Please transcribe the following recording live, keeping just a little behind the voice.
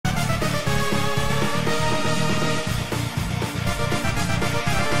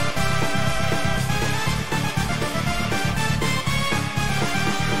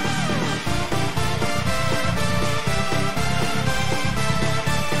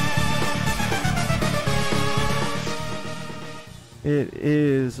It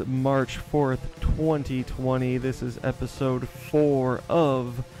is March 4th, 2020. This is episode 4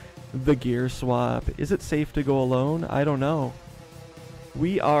 of The Gear Swap. Is it safe to go alone? I don't know.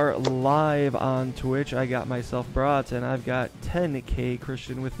 We are live on Twitch. I got myself brought, and I've got 10K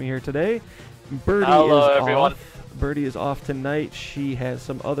Christian with me here today. Hello, everyone. Birdie is off tonight. She has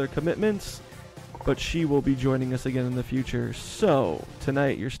some other commitments, but she will be joining us again in the future. So,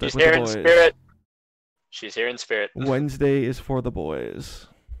 tonight you're stuck with the boys. She's here in spirit. She's here in spirit. Wednesday is for the boys.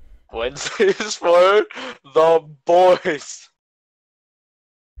 Wednesday is for the boys.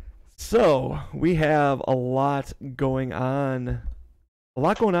 So, we have a lot going on. A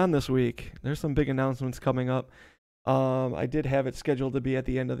lot going on this week. There's some big announcements coming up. I did have it scheduled to be at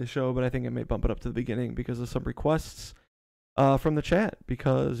the end of the show, but I think I may bump it up to the beginning because of some requests from the chat.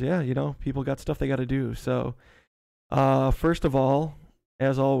 Because, yeah, you know, people got stuff they got to do. So, first of all,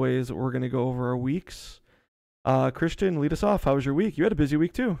 as always, we're going to go over our weeks. Christian, lead us off. How was your week? You had a busy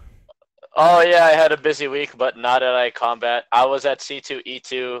week, too. Oh, yeah, I had a busy week, but not at iCombat. I was at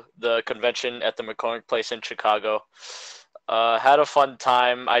C2E2, the convention at the McCormick Place in Chicago. Had a fun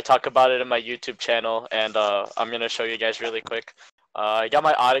time. I talk about it in my YouTube channel, and I'm going to show you guys really quick. I got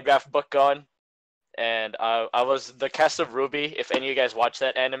my autograph book going, and I was the cast of Ruby. If any of you guys watch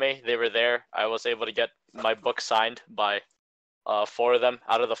that anime, they were there. I was able to get my book signed by 4 of them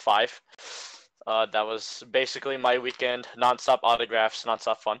out of the 5. That was basically my weekend. Non-stop autographs,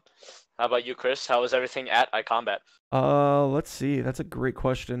 non-stop fun. How about you, Chris? How was everything at iCombat? Let's see. That's a great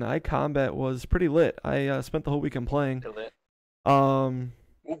question. iCombat was pretty lit. I spent the whole weekend playing. I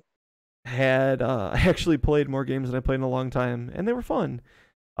actually played more games than I played in a long time, and they were fun.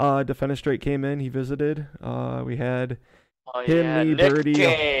 Defenestrate came in. He visited. We had me, Birdie,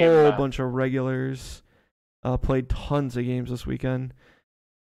 a whole bunch of regulars. Played tons of games this weekend.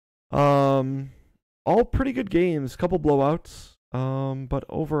 All pretty good games. Couple blowouts. But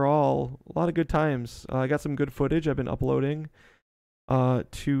overall, a lot of good times. I got some good footage I've been uploading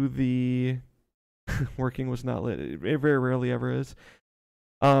to the working was not lit. It very rarely ever is.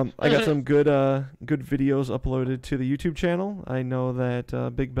 I got some good videos uploaded to the YouTube channel. I know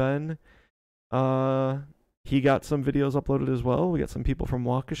that Big Ben he got some videos uploaded as well. We got some people from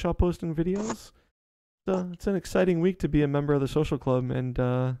Waukesha posting videos. So it's an exciting week to be a member of the social club and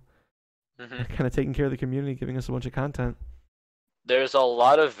kind of taking care of the community, giving us a bunch of content. There's a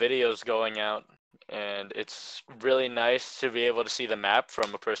lot of videos going out, and it's really nice to be able to see the map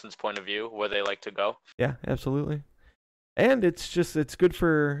from a person's point of view, where they like to go. Yeah, absolutely. And it's good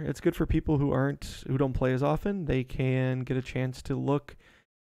for people who don't play as often. They can get a chance to look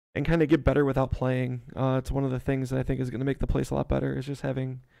and kind of get better without playing. It's one of the things that I think is going to make the place a lot better, is just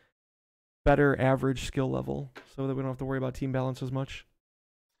having better average skill level, so that we don't have to worry about team balance as much.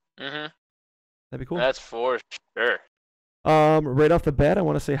 That'd be cool. That's for sure. Right off the bat, I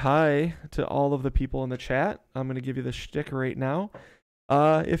want to say hi to all of the people in the chat. I'm going to give you the shtick right now.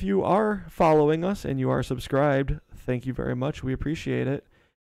 If you are following us and you are subscribed, thank you very much. We appreciate it.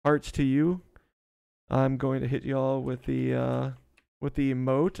 Hearts to you. I'm going to hit y'all with the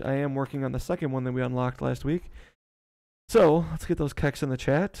emote. I am working on the second one that we unlocked last week. So let's get those keks in the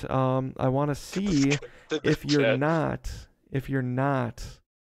chat. I want to see if you're not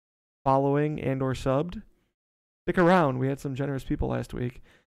following and or subbed. Stick around. We had some generous people last week.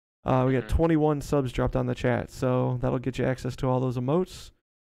 We got 21 subs dropped on the chat, so that'll get you access to all those emotes,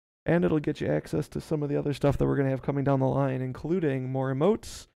 and it'll get you access to some of the other stuff that we're going to have coming down the line, including more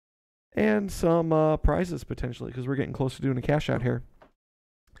emotes and some prizes potentially, because we're getting close to doing a cash out here.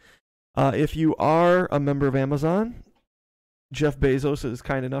 If you are a member of Amazon, Jeff Bezos is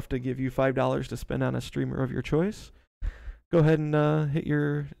kind enough to give you $5 to spend on a streamer of your choice. Go ahead and hit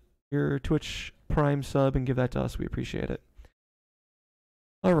your Twitch Prime sub and give that to us. We appreciate it.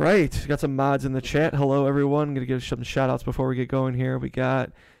 All right, got some mods in the chat. Hello, everyone. I'm gonna give some shout outs before we get going here. We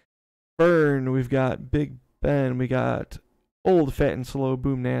got Burn, we've got Big Ben, we got Old Fat and Slow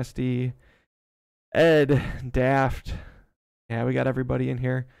Boom Nasty, Ed, Daft. Yeah, we got everybody in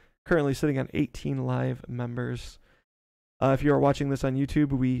here. Currently sitting on 18 live members. If you are watching this on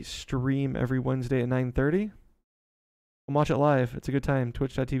YouTube, we stream every Wednesday at 9:30. Come watch it live. It's a good time.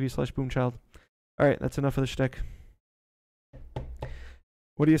 Twitch.tv/boomchild. All right, that's enough of the shtick.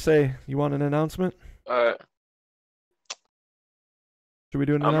 What do you say? You want an announcement? Should we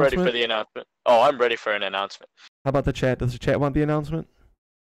do an announcement? I'm ready for the announcement. Oh, I'm ready for an announcement. How about the chat? Does the chat want the announcement?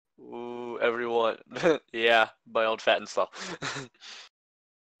 Ooh, everyone. Yeah, by Old Fat and Slow.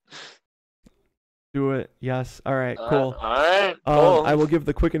 Do it. Yes. All right, cool. All right, cool. I will give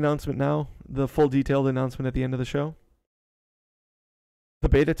the quick announcement now, the full detailed announcement at the end of the show. The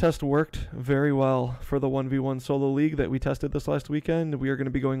beta test worked very well for the 1v1 solo league that we tested this last weekend. We are going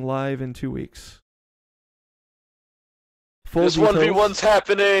to be going live in 2 weeks. This 1v1's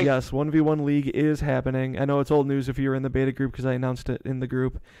happening! Yes, 1v1 league is happening. I know it's old news if you're in the beta group because I announced it in the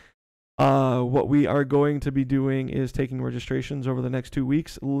group. What we are going to be doing is taking registrations over the next 2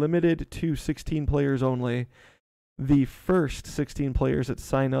 weeks, limited to 16 players only. The first 16 players that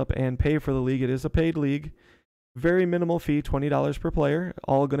sign up and pay for the league, it is a paid league. Very minimal fee, $20 per player,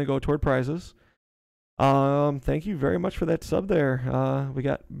 all going to go toward prizes. Thank you very much for that sub there. We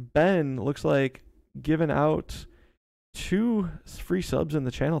got Ben, looks like, giving out 2 free subs in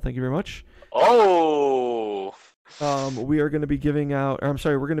the channel. Thank you very much. Oh! We are going to be giving out, or I'm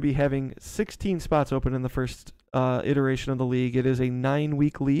sorry, we're going to be having 16 spots open in the first iteration of the league. It is a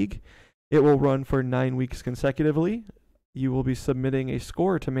 9-week league. It will run for 9 weeks consecutively. You will be submitting a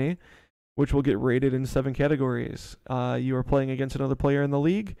score to me, which will get rated in 7 categories. You are playing against another player in the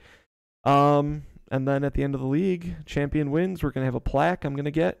league. And then at the end of the league, champion wins. We're going to have a plaque I'm going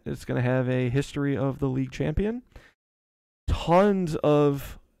to get. It's going to have a history of the league champion. Tons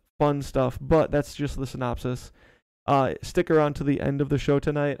of fun stuff, but that's just the synopsis. Stick around to the end of the show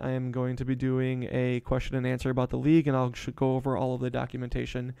tonight. I am going to be doing a question and answer about the league, and I'll go over all of the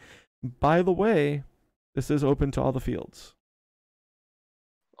documentation. By the way, this is open to all the fields.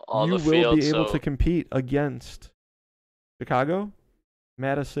 You will be able to compete against Chicago,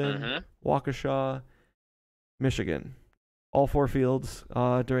 Madison, Waukesha, Michigan. All 4 fields.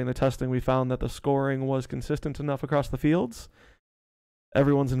 During the testing, we found that the scoring was consistent enough across the fields.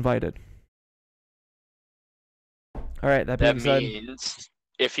 Everyone's invited. All right, that being said, means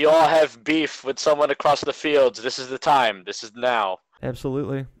if you all have beef with someone across the fields, this is the time. This is now.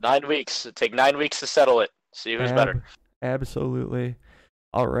 Absolutely. 9 weeks. It'll take 9 weeks to settle it. See who's better. Absolutely.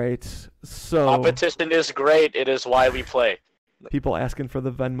 All right. So competition is great. It is why we play. People asking for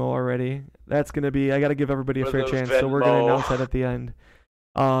the Venmo already. That's going to be, I got to give everybody a fair chance, so we're going to announce that at the end.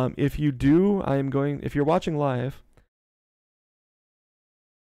 If you do, if you're watching live,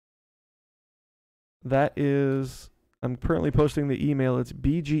 that is, I'm currently posting the email. It's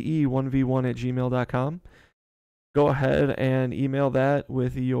bge1v1@gmail.com. Go ahead and email that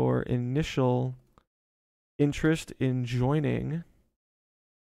with your initial interest in joining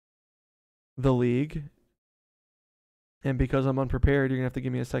the league. And because I'm unprepared, you're going to have to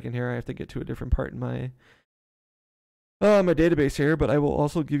give me a second here. I have to get to a different part in my my database here, but I will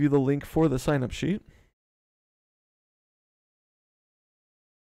also give you the link for the sign-up sheet.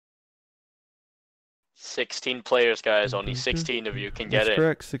 $16 players, guys. Only 16 of you can get it. That's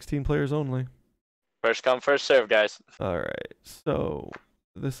correct. 16 players only. First come, first serve, guys. All right. So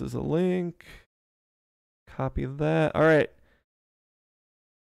this is a link. Copy that. All right.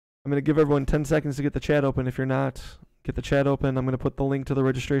 I'm going to give everyone 10 seconds to get the chat open. If you're not, get the chat open. I'm going to put the link to the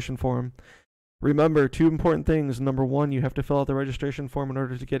registration form. Remember, 2 important things. Number 1, you have to fill out the registration form in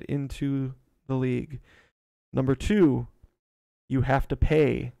order to get into the league. Number 2, you have to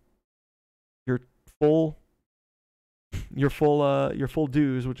pay your full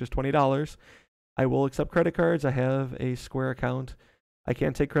dues, which is $20. I will accept credit cards. I have a Square account. I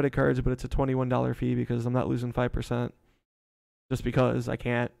can't take credit cards, but it's a $21 fee because I'm not losing 5%. Just because I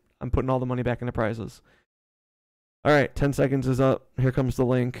can't. I'm putting all the money back into prizes. All right, 10 seconds is up. Here comes the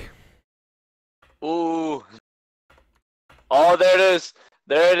link. Ooh. Oh, there it is.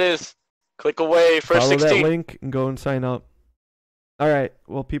 There it is. Click away. First Follow 16. that link and go and sign up. All right.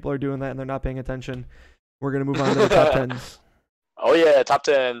 Well, people are doing that and they're not paying attention. We're going to move on to the top 10s. Oh, yeah. Top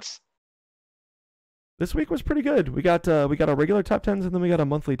 10s. This week was pretty good. We got a regular top 10s and then we got a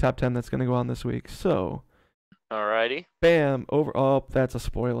monthly top 10 that's going to go on this week. So, alrighty. Bam. Over. Oh, that's a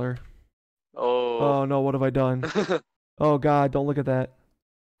spoiler. Oh. Oh, no. What have I done? Oh, God. Don't look at that.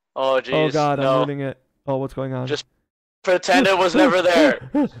 Oh, jeez. Oh, God. No. I'm ruining it. Oh, what's going on? Just pretend it was never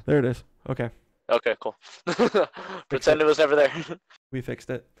there. There it is. Okay. Okay, cool. Pretend it was never there. We fixed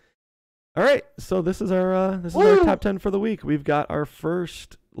it. All right. So this is our top 10 for the week. We've got our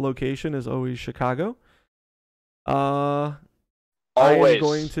first location is always Chicago. I am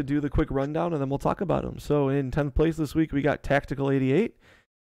going to do the quick rundown and then we'll talk about them. So in 10th place this week, we got Tactical 88,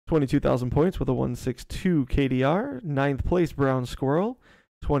 22,000 points with a 162 KDR. 9th place, Brown Squirrel,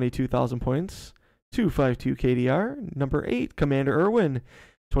 22,000 points, 252 KDR. Number 8, Commander Irwin,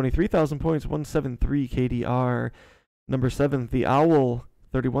 23,000 points, 173 KDR. Number 7, The Owl,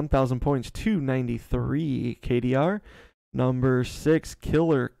 31,000 points, 293 KDR. Number 6,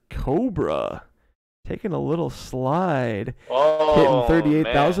 Killer Cobra, taking a little slide, hitting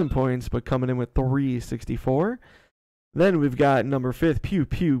 38,000 points, but coming in with 364. Then we've got number 5, Pew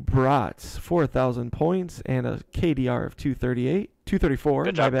Pew Brats, 4,000 points and a KDR of 234.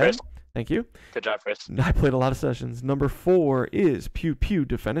 Good My job, bad. Chris. Thank you. Good job, Chris. I played a lot of sessions. Number 4 is Pew Pew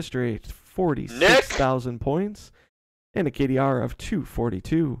Defenestrate, 46,000 points and a KDR of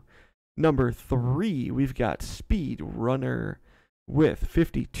 242. Number 3, we've got Speed Runner with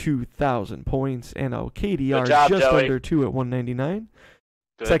 52,000 points and a KDR just Joey. under 2 at 199.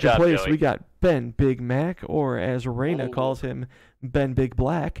 Good Second job, place, Joey. we got Ben Big Mac, or as Raina calls him, Ben Big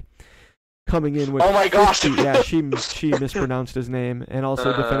Black, coming in with. Oh my gosh! Yeah, she mispronounced his name, and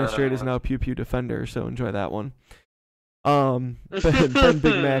also Defenestrate is now Pew Pew Defender, so enjoy that one. Ben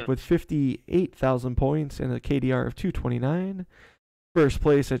Big Mac with 58,000 points and a KDR of 229. First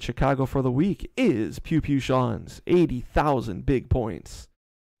place at Chicago for the week is Pew Pew Sean's 80,000 big points.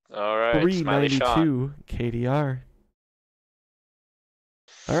 All right, 392 KDR.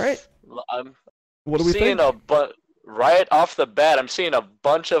 All right. What do we think? Right off the bat, I'm seeing a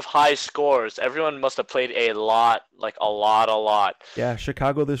bunch of high scores. Everyone must have played a lot, like a lot. Yeah,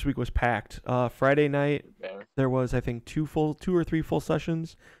 Chicago this week was packed. Friday night there was, I think, two or three full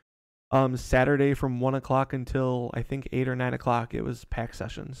sessions. Saturday from 1 o'clock until I think 8 or 9 o'clock, it was packed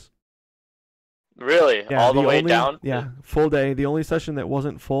sessions. Really? Yeah, all the way down? Yeah, full day. The only session that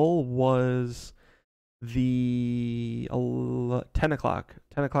wasn't full was the 10 o'clock.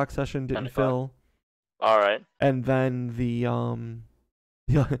 10 o'clock session didn't fill. All right. And then the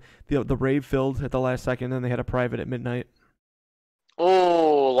rave filled at the last second, and they had a private at midnight.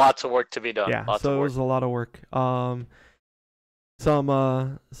 Oh, lots of work to be done. Yeah, lots so of it work. was a lot of work. Some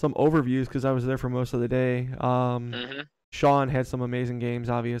overviews because I was there for most of the day. Sean had some amazing games.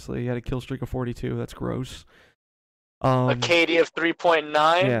 Obviously, he had a kill streak of 42. That's gross. A KD of 3.9.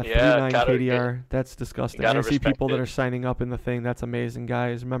 Yeah, 3.9 KDR. That's disgusting. I see people that are signing up in the thing. That's amazing,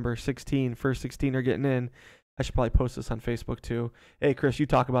 guys. Remember, first 16 are getting in. I should probably post this on Facebook too. Hey, Chris, you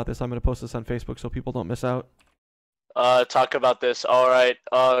talk about this. I'm going to post this on Facebook so people don't miss out. Talk about this. All right.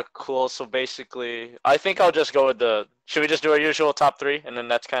 Cool. So basically, I think I'll just go with the. Should we just do our usual top 3, and then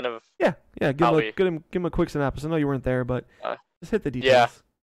that's kind of. Yeah. Give him a quick synopsis. I know you weren't there, but just hit the details. Yeah.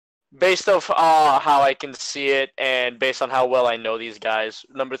 Based off how I can see it, and based on how well I know these guys.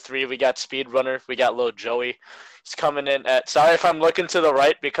 Number 3, we got Speedrunner. We got Lil Joey. He's coming in at. Sorry if I'm looking to the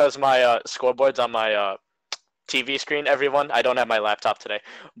right because my scoreboard's on my TV screen. Everyone, I don't have my laptop today,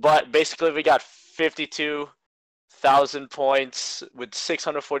 but basically we got 52,000 points with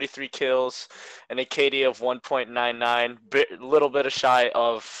 643 kills and a KD of 1.99. A little bit shy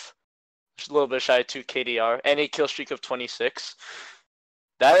of 2 KDR and a kill streak of 26.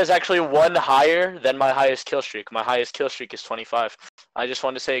 That is actually one higher than my highest kill streak. My highest kill streak is 25. I just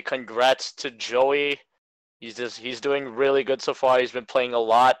want to say congrats to Joey. He's doing really good so far. He's been playing a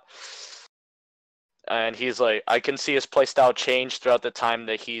lot. And he's like, I can see his play style change throughout the time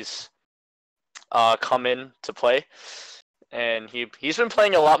that he's come in to play. And he's been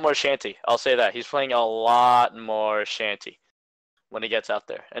playing a lot more shanty. I'll say that. He's playing a lot more shanty when he gets out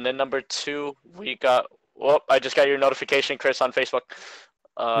there. And then number 2, we got I just got your notification, Chris, on Facebook.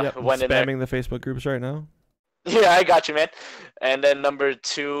 I'm spamming the Facebook groups right now. Yeah, I got you, man. And then number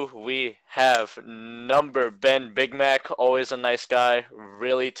 2, we have number Ben Big Mac, always a nice guy,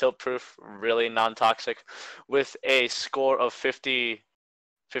 really tilt-proof, really non-toxic, with a score of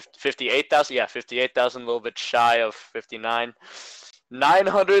 58,000. Yeah, 58,000, a little bit shy of 59.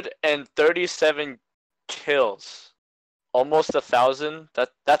 937 kills, almost 1,000.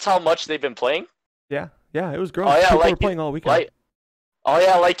 That's how much they've been playing. Yeah, it was growing. Oh yeah, people were playing all weekend.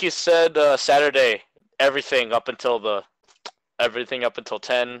 Like you said, Saturday. Everything up until 10,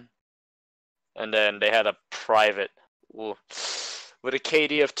 and then they had a private with a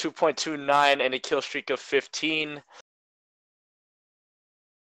KD of 2.29 and a kill streak of 15.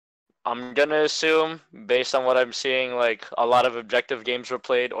 I'm gonna assume, based on what I'm seeing, like a lot of objective games were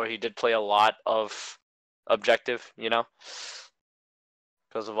played, or he did play a lot of objective, because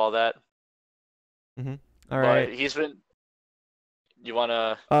of all that. All right. But he's been. You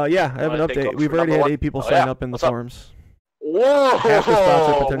wanna? Yeah, I have an update. We've already had 8 people sign up in the forums. Whoa! Half the spots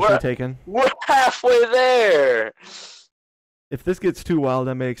are potentially taken. We're halfway there. If this gets too wild,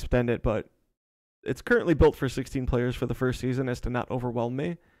 I may extend it, but it's currently built for 16 players for the first season, as to not overwhelm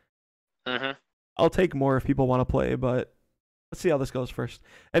me. I'll take more if people want to play, but let's see how this goes first.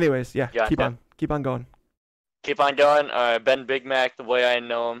 Anyways, yeah, keep on going. Keep on going. Ben Big Mac, the way I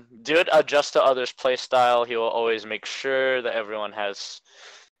know him, dude, adjust to others' play style. He will always make sure that everyone has.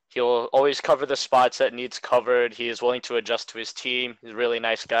 He'll always cover the spots that needs covered. He is willing to adjust to his team. He's a really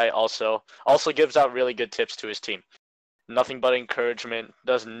nice guy. Also gives out really good tips to his team. nothing but encouragement.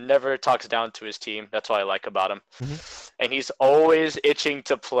 Never talks down to his team. That's what I like about him. And he's always itching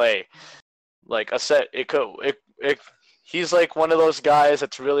to play. Like he's like one of those guys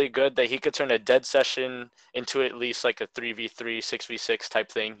that's really good that he could turn a dead session into at least like a 3v3, 6v6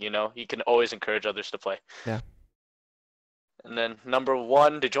 type thing. He can always encourage others to play. Yeah. And then number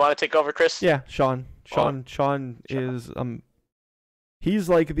 1, did you want to take over, Chris? Yeah, Sean. Sean is he's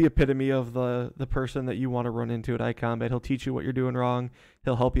like the epitome of the person that you want to run into at iCombat. He'll teach you what you're doing wrong.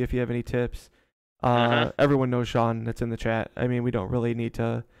 He'll help you if you have any tips. Everyone knows Sean. That's in the chat. I mean, we don't really need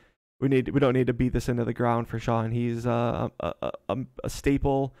to. We don't need to beat this into the ground for Sean. He's a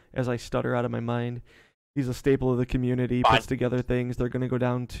staple. As I stutter out of my mind, he's a staple of the community. Puts together things. They're gonna go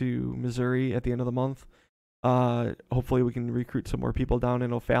down to Missouri at the end of the month. Hopefully we can recruit some more people down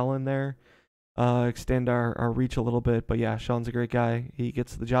in O'Fallon there. Extend our reach a little bit. But yeah, Sean's a great guy. He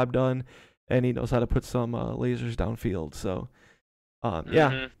gets the job done, and he knows how to put some lasers downfield. So,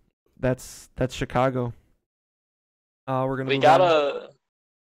 yeah, that's Chicago. We're gonna.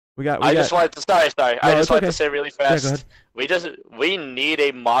 I just wanted to say really fast. Yeah, we need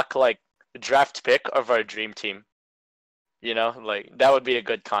a mock like draft pick of our dream team. Like that would be a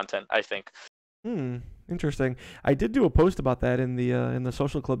good content, I think. Interesting. I did do a post about that in the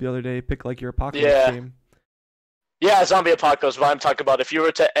social club the other day. Pick like your apocalypse team. Yeah, zombie apocalypse. But I'm talking about if you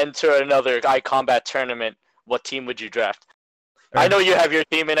were to enter another iCombat tournament, what team would you draft? I know you have your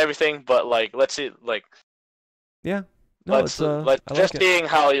team and everything, but like let's see like. Yeah. No, let's just seeing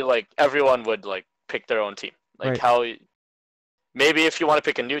how like everyone would like pick their own team. Like how maybe if you want to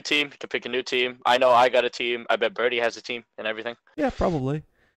pick a new team, you can pick a new team. I know I got a team. I bet Birdie has a team and everything. Yeah, probably.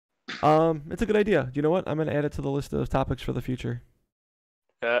 It's a good idea. You know what? I'm gonna add it to the list of topics for the future.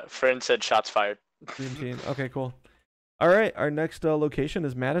 Friend said shots fired. Dream team. Okay, cool. All right, our next location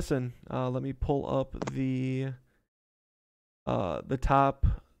is Madison. Let me pull up the top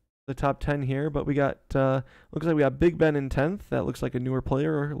 10 here, but we got looks like we got Big Ben in 10th. That looks like a newer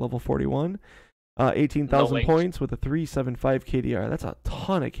player, level 41. 18,000 points with a 375 KDR. That's a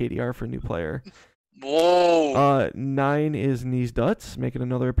ton of KDR for a new player. Whoa. 9 is Knees Dutz, making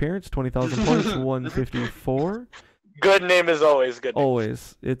another appearance. 20,000 points, 154. Good name as always. Good name.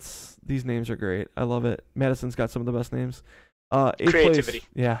 Always. These names are great. I love it. Madison's got some of the best names. Creativity.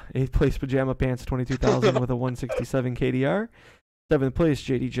 8th place Pajama Pants, 22,000 with a 167 KDR. 7th place,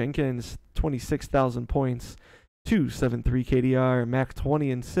 JD Jenkins, 26,000 points, 273 KDR. Mac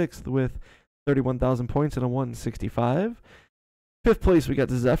 20 in 6th with 31,000 points and a 165. 5th place, we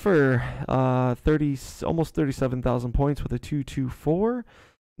got Zephyr, almost 37,000 points with a 224.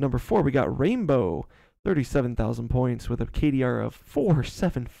 Number 4, we got Rainbow, 37,000 points with a KDR of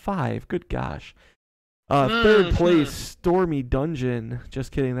 475. Good gosh. 3rd place, Stormy Dungeon.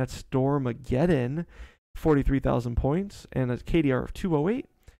 Just kidding, that's Stormageddon. 43,000 points and a KDR of 208.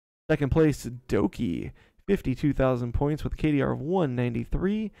 2nd place, Doki, 52,000 points with a KDR of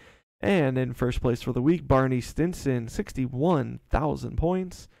 193. And in 1st place for the week, Barney Stinson, 61,000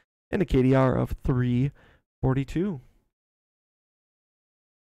 points and a KDR of 342.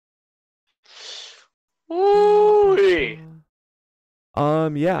 Ooh.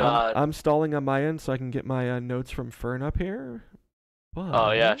 Yeah, I'm stalling on my end so I can get my notes from Fern up here. But,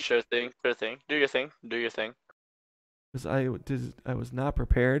 oh yeah, sure thing. Do your thing. Because I was not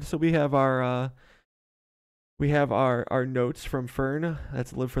prepared. So we have our notes from Fern.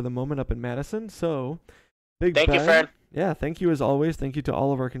 That's Live for the Moment up in Madison. So thank you, Fern. Yeah, thank you as always. Thank you to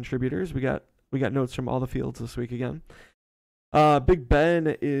all of our contributors. We got notes from all the fields this week again. Big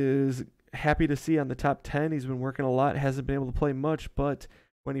Ben is happy to see on the top 10. He's been working a lot. Hasn't been able to play much, but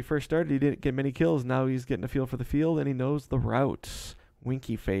when he first started, he didn't get many kills. Now he's getting a feel for the field and he knows the routes.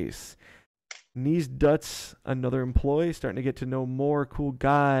 Winky face. Knees Dutz, another employee, starting to get to know more. Cool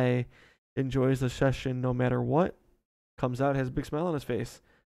guy. Enjoys the session no matter what. Comes out, has a big smile on his face.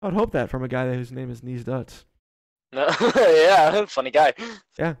 I would hope that from a guy whose name is Knees Dutz. Yeah, funny guy.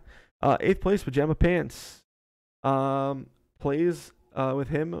 Yeah. 8th place, Pajama Pants. Plays with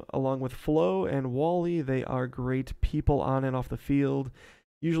him along with Flo and Wally. They are great people on and off the field.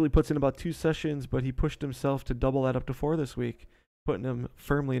 Usually puts in about 2 sessions, but he pushed himself to double that up to 4 this week, putting him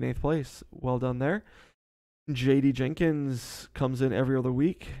firmly in 8th place. Well done there. JD Jenkins comes in every other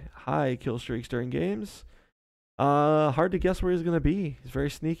week. High kill streaks during games. Hard to guess where he's going to be. He's very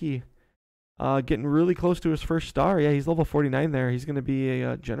sneaky. Getting really close to his first star. Yeah, he's level 49 there. He's going to be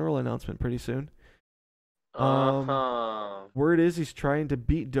a general announcement pretty soon. Word is he's trying to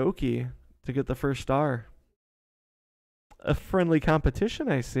beat Doki to get the first star. A friendly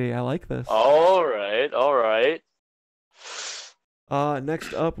competition, I see. I like this. All right.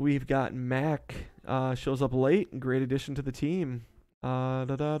 Next up, we've got Mac shows up late. Great addition to the team. Da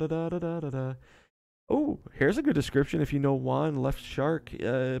da da da da da da da. Oh, here's a good description if you know Juan, Left Shark.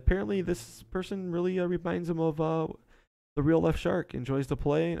 Apparently, this person really reminds him of the real Left Shark. Enjoys to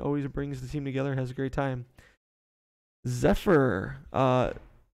play, always brings the team together, has a great time. Zephyr,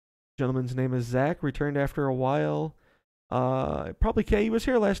 gentleman's name is Zach, returned after a while. Probably he was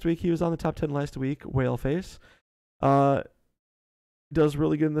here last week. He was on the top 10 last week. Whale face. Does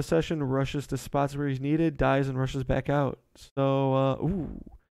really good in the session. Rushes to spots where he's needed. Dies and rushes back out. So,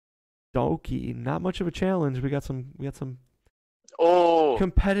 Doki, not much of a challenge. We got some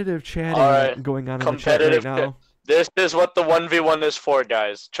competitive chatting going on in the chat right now. This is what the 1v1 is for,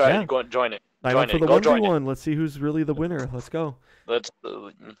 guys. Try to go join it. Line up for the 1v1. Let's see who's really the winner. Let's go.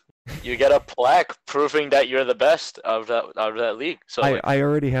 You get a plaque proving that you're the best of that league. So I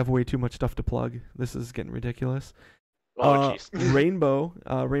already have way too much stuff to plug. This is getting ridiculous. Oh jeez.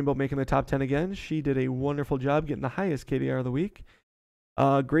 Rainbow making the top 10 again. She did a wonderful job getting the highest KDR of the week.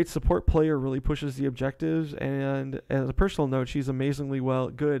 Great support player, really pushes the objectives, and as a personal note, she's amazingly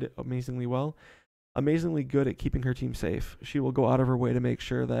good at keeping her team safe. She will go out of her way to make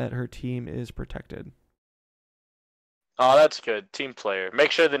sure that her team is protected. Oh, that's good. Team player.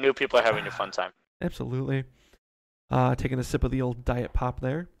 Make sure the new people are having a fun time. Absolutely. Taking a sip of the old diet pop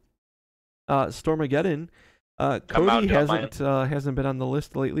there. Stormageddon. Cody hasn't been on the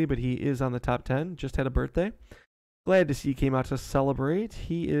list lately, but he is on the top 10. Just had a birthday. Glad to see he came out to celebrate.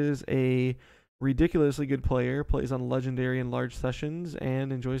 He is a ridiculously good player, plays on Legendary in large sessions,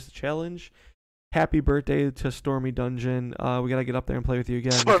 and enjoys the challenge. Happy birthday to Stormy Dungeon. We got to get up there and play with you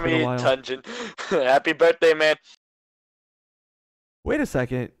again. Stormy Dungeon. Happy birthday, man. Wait a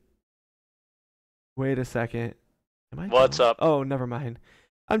second. What's up? Oh, never mind.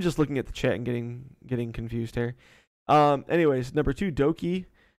 I'm just looking at the chat and getting confused here. Anyways, number 2, Doki.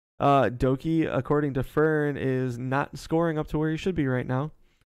 Doki, according to Fern, is not scoring up to where he should be right now.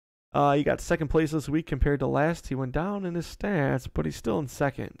 He got second place this week compared to last. He went down in his stats, but he's still in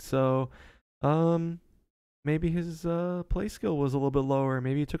second. So, maybe his play skill was a little bit lower.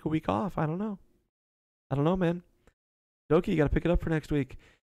 Maybe he took a week off. I don't know, man. Doki, you got to pick it up for next week.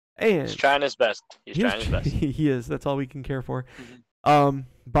 And he's trying his best. He is. That's all we can care for.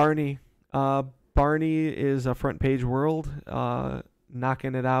 Barney. Barney is a front page world.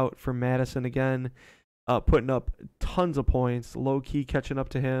 Knocking it out for Madison again. Putting up tons of points. Low key catching up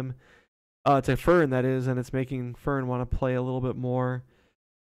to him. To Fern, that is, and it's making Fern want to play a little bit more.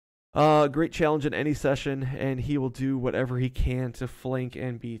 Great challenge in any session, and he will do whatever he can to flank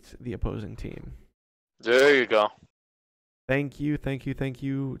and beat the opposing team. There you go. Thank you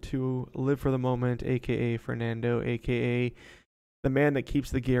to Live for the Moment, a.k.a. Fernando, a.k.a. the man that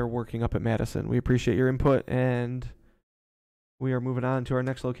keeps the gear working up at Madison. We appreciate your input, and we are moving on to our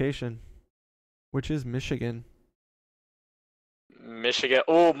next location, which is Michigan.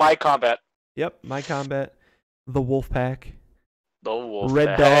 Oh, My Combat. Yep, My Combat. The Wolfpack.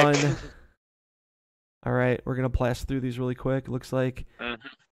 Red Dawn. All right, we're going to blast through these really quick. Looks like...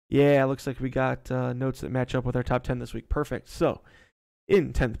 Yeah, it looks like we got notes that match up with our top 10 this week. Perfect. So,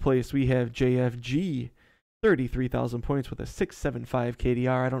 in 10th place, we have JFG, 33,000 points with a 675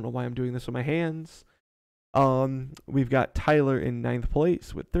 KDR. I don't know why I'm doing this with my hands. We've got Tyler in 9th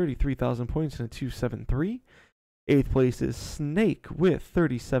place with 33,000 points and a 273. 8th place is Snake with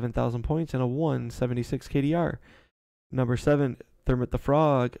 37,000 points and a 176 KDR. Number 7, Thermit the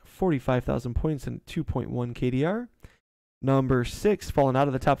Frog, 45,000 points and 2.1 KDR. Number 6, falling out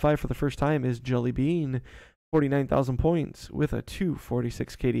of the top 5 for the first time, is Jelly Bean, 49,000 points with a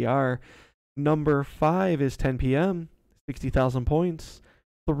 246 KDR. Number 5 is 10 p.m., 60,000 points,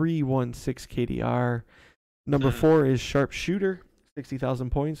 316 KDR. Number 4 is Sharpshooter,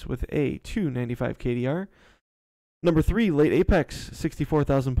 60,000 points with a 295 KDR. Number 3, Late Apex,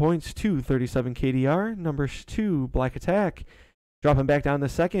 64,000 points, 237 KDR. Number 2, Black Attack, dropping back down to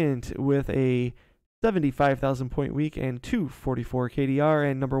second with a 75,000 point week and 244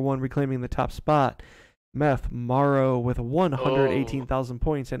 KDR. And number 1, reclaiming the top spot, Meth Morrow with 118,000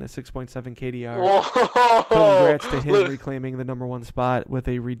 points and a 6.7 KDR. Whoa. Congrats to him reclaiming the number 1 spot with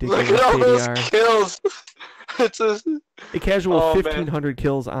a ridiculous Look at all KDR. those kills. A casual 1,500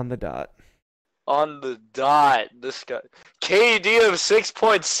 kills on the dot. On the dot, this guy. KD of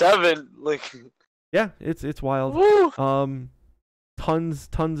 6.7. Like, yeah, it's wild. Woo. Tons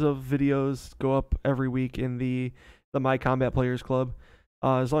of videos go up every week in the My Combat Players Club.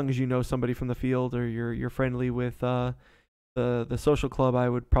 As long as you know somebody from the field or you're friendly with the social club, I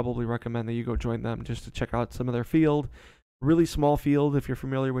would probably recommend that you go join them just to check out some of their field. Really small field. If you're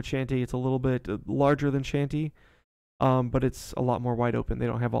familiar with Shanty, it's a little bit larger than Shanty. but it's a lot more wide open. They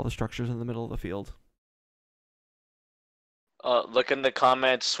don't have all the structures in the middle of the field. Look in the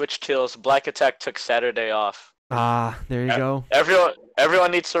comments. Switch kills. Black Attack took Saturday off. Ah, there you go.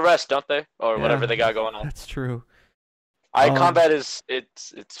 Everyone needs to rest, don't they? Or Yeah, whatever they got going on. That's true. Combat is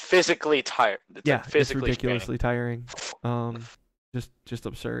it's physically tired. It's ridiculously tiring. Just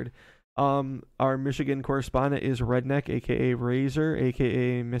absurd. Our Michigan correspondent is Redneck, aka Razor,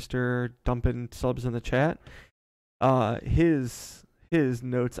 aka Mr. Dumpin' Subs in the chat. His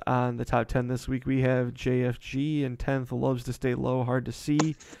notes on the top 10 this week, we have JFG in 10th, loves to stay low, hard to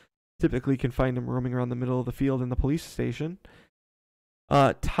see. Typically can find him roaming around the middle of the field in the police station.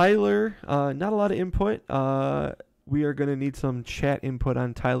 Tyler, not a lot of input. We are going to need some chat input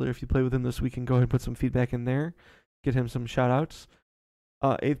on Tyler. If you play with him this weekend, go ahead and put some feedback in there. Get him some shout-outs.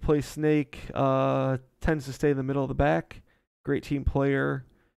 8th place Snake tends to stay in the middle of the back. Great team player.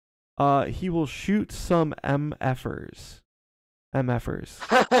 He will shoot some MFers.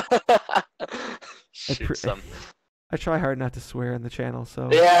 Shoot some. I try hard not to swear on the channel, so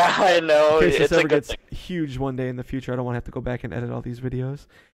yeah, I know. in case this ever gets thing. huge one day in the future, I don't want to have to go back and edit all these videos.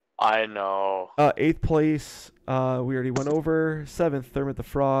 I know. 8th place, we already went over. 7th, Thermit the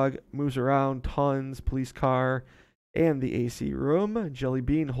Frog, moves around, tons, police car, and the AC room. Jelly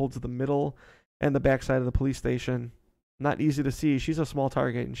Bean holds the middle and the backside of the police station. Not easy to see. She's a small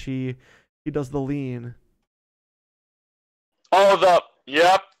target, and she does the lean.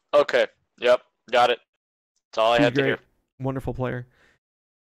 Yep. Okay. Yep. Got it. That's all I had to hear. Wonderful player.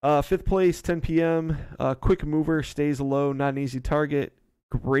 5th place, 10 p.m. Quick mover, stays low, not an easy target.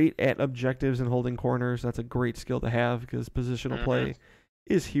 Great at objectives and holding corners. That's a great skill to have because positional play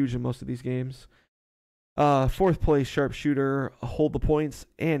is huge in most of these games. 4th place, sharpshooter, hold the points,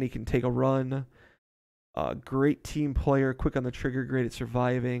 and he can take a run. Great team player, quick on the trigger, great at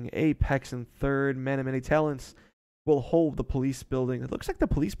surviving. Apex in 3rd, man of many talents. Will hold the police building. It looks like the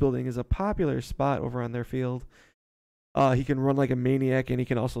police building is a popular spot over on their field. He can run like a maniac, and he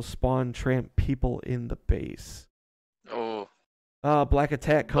can also spawn tramp people in the base. Oh. Black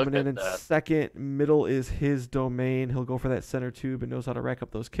Attack coming in that. 2nd. Middle is his domain. He'll go for that center tube and knows how to rack up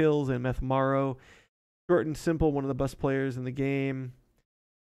those kills. And Meth Morrow, short and simple, one of the best players in the game.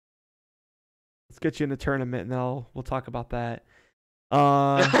 Let's get you in a tournament, and we'll talk about that.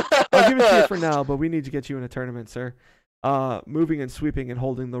 I'll give it to you for now, but we need to get you in a tournament, sir. Moving and sweeping and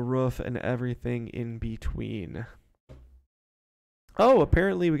holding the roof and everything in between. Oh,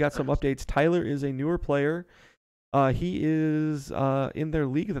 apparently we got some updates. Tyler is a newer player. He is in their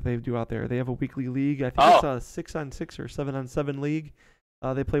league that they do out there. They have a weekly league. I think it's a 6-on-6 or 7-on-7 league.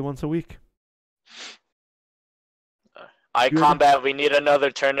 They play once a week. iCombat, we need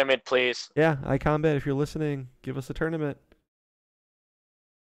another tournament, please. Yeah, iCombat, if you're listening, give us a tournament.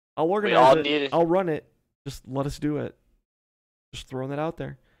 I'll organize it. I'll run it. Just let us do it. Just throwing that out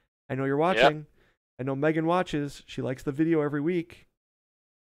there. I know you're watching. Yep. I know Megan watches. She likes the video every week.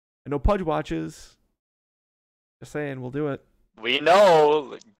 I know Pudge watches. Just saying, we'll do it. We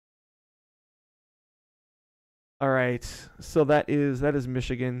know. All right. So that is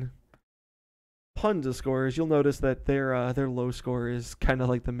Michigan. Tons of scores. You'll notice that their low score is kind of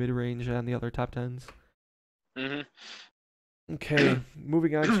like the mid-range on the other top 10s. Okay,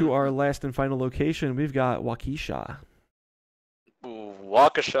 moving on to our last and final location, we've got Waukesha.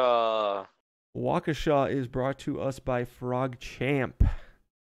 Waukesha. Waukesha is brought to us by Frog Champ.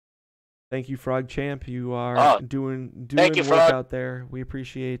 Thank you, Frog Champ. You are doing work out there. We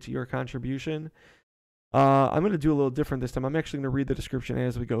appreciate your contribution. I'm going to do a little different this time. I'm actually going to read the description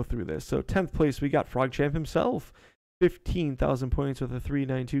as we go through this. So 10th place, we got Frog Champ himself. 15,000 points with a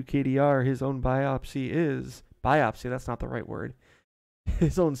 392 KDR. His own biopsy, that's not the right word.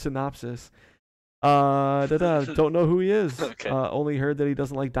 His own synopsis. Don't know who he is. Okay. Only heard that he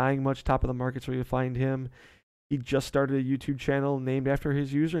doesn't like dying much. Top of the market's where you find him. He just started a YouTube channel named after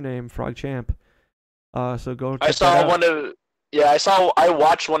his username, Frog Champ. So go check that out. I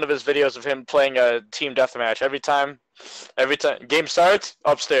watched one of his videos of him playing a team deathmatch. Every time game starts,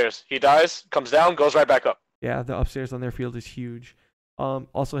 upstairs. He dies, comes down, goes right back up. Yeah, the upstairs on their field is huge.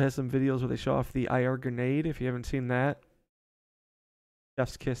 Also has some videos where they show off the IR grenade. If you haven't seen that,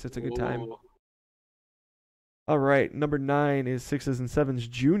 Chef's Kiss. It's a good time. All right, number 9 is 6s and 7s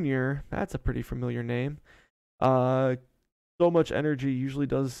Junior. That's a pretty familiar name. So much energy. Usually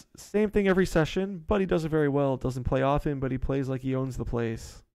does same thing every session, but he does it very well. Doesn't play often, but he plays like he owns the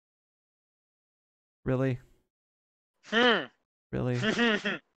place. Really? Really?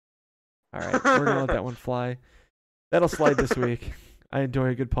 All right, we're gonna let that one fly. That'll slide this week. I enjoy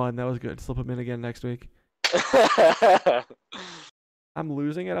a good pun. That was good. Slip him in again next week. I'm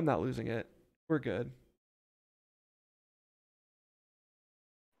losing it. I'm not losing it. We're good.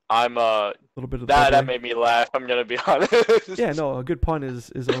 I'm little bit of the that bubbly. made me laugh. I'm gonna be honest. Yeah, no, a good pun is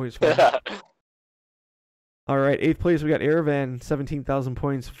always fun. Yeah. All right, 8th place we got Erevan, 17,000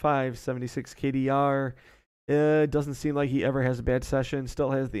 points, 576 KDR. Doesn't seem like he ever has a bad session.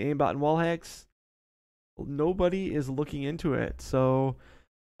 Still has the aimbot and wall hacks. Nobody is looking into it. So,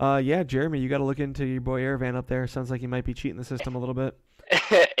 yeah, Jeremy, you got to look into your boy Erevan up there. Sounds like he might be cheating the system a little bit.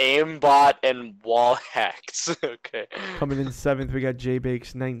 Aimbot and wall hacks. Okay. Coming in 7th, we got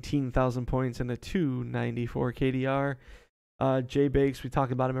J-Bakes, 19,000 points and a 294 KDR. J-Bakes, we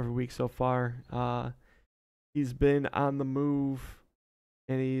talk about him every week so far. He's been on the move,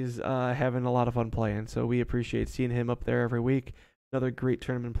 and he's having a lot of fun playing. So we appreciate seeing him up there every week. Another great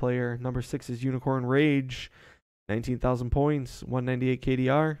tournament player. Number 6 is Unicorn Rage, 19,000 points, 198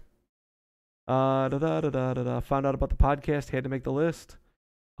 KDR. Found out about the podcast, had to make the list.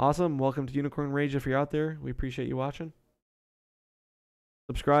 Awesome. Welcome to Unicorn Rage if you're out there. We appreciate you watching.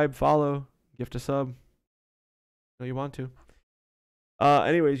 Subscribe, follow, gift a sub. No, you want to.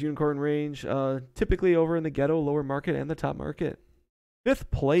 Anyways, Unicorn Range, typically over in the ghetto, lower market, and the top market.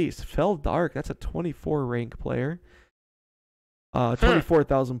 5th place, Fell Dark. That's a 24 rank player.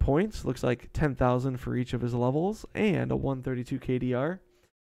 24,000 points. Looks like 10,000 for each of his levels, and a 132 KDR.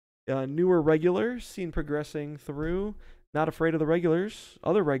 Newer regulars, seen progressing through. Not afraid of the regulars,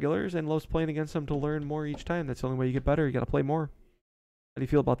 other regulars, and loves playing against them to learn more each time. That's the only way you get better. You got to play more. How do you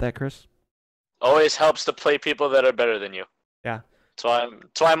feel about that, Chris? Always helps to play people that are better than you. Yeah. So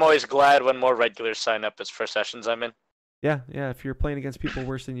I'm always glad when more regulars sign up as for sessions I'm in. Yeah. If you're playing against people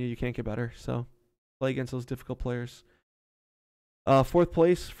worse than you, you can't get better. So play against those difficult players. 4th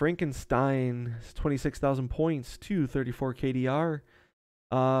place, Frankenstein, 26,000 points, 234 KDR.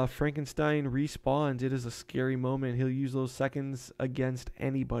 Frankenstein respawns. It is a scary moment. He'll use those seconds against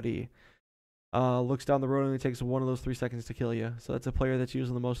anybody. Looks down the road and only takes one of those 3 seconds to kill you. So that's a player that's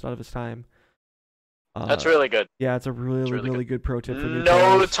using the most out of his time. That's really good. Yeah, it's a really good pro tip for new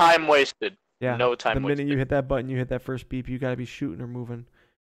No players. time wasted. Yeah, no time wasted. The minute you hit that button, you hit that first beep, you gotta be shooting or moving.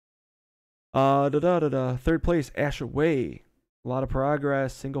 3rd place, Ash Away. A lot of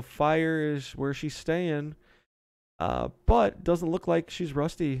progress. Single fire is where she's staying. But doesn't look like she's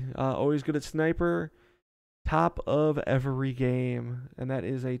rusty. Always good at sniper. Top of every game. And that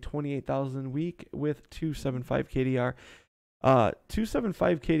is a 28,000 week with 275 KDR.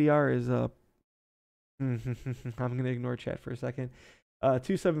 275 KDR is a... I'm going to ignore chat for a second.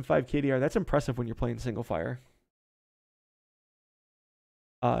 275 KDR, that's impressive when you're playing single fire.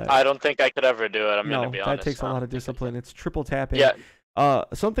 I don't think I could ever do it. I'm going to be honest. That takes a lot of discipline. It's triple tapping. Yeah.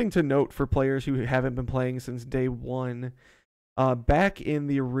 Something to note for players who haven't been playing since day one. Back in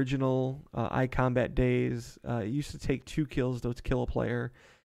the original iCombat days, it used to take 2 kills to kill a player.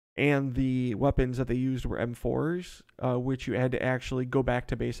 And the weapons that they used were M4s, which you had to actually go back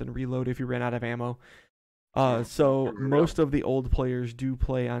to base and reload if you ran out of ammo. So most of the old players do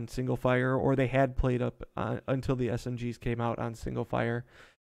play on single fire, or they had played up until the SMGs came out on single fire.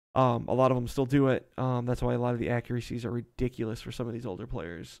 A lot of them still do it. That's why a lot of the accuracies are ridiculous for some of these older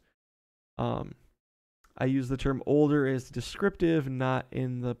players. I use the term older as descriptive, not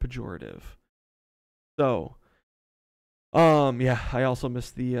in the pejorative. So, yeah, I also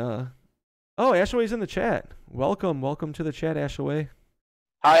missed the, oh, Ashaway's in the chat. Welcome to the chat, Ashaway.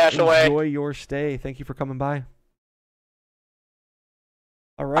 Hi, Ashaway. Enjoy your stay. Thank you for coming by.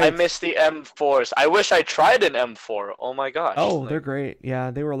 All right. I missed the M4s. I wish I tried an M4. Oh my gosh. Oh, they're great.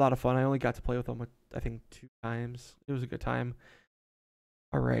 Yeah, they were a lot of fun. I only got to play with them, I think, 2 times. It was a good time.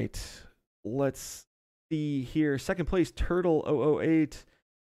 All right. Let's see here. 2nd place, Turtle008.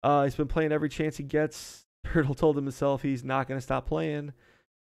 He's been playing every chance he gets. Turtle told himself he's not going to stop playing.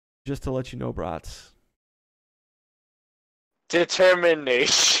 Just to let you know, brats.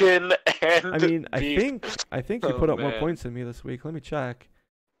 Determination and I mean, beef. I think you put up more points than me this week. Let me check.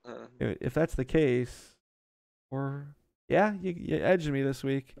 If that's the case, or yeah, you edged me this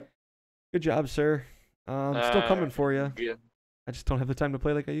week. Good job, sir. Still coming for you. Yeah. I just don't have the time to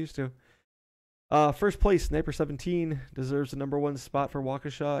play like I used to. 1st place, Sniper17 deserves the #1 spot for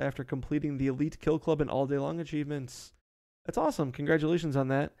Waukesha after completing the Elite Kill Club and All Day Long achievements. That's awesome. Congratulations on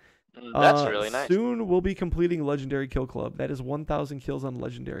that. That's really nice. Soon we'll be completing Legendary Kill Club. That is 1,000 kills on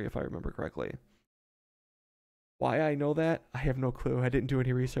Legendary, if I remember correctly. Why I know that, I have no clue. I didn't do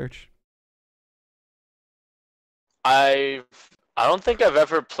any research. I don't think I've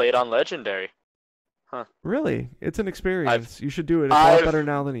ever played on Legendary. Huh. Really? It's an experience. You should do it. It's a lot better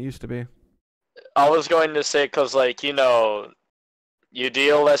now than it used to be. I was going to say, because, like, you know, you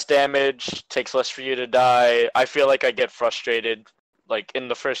deal less damage, takes less for you to die. I feel like I get frustrated, like in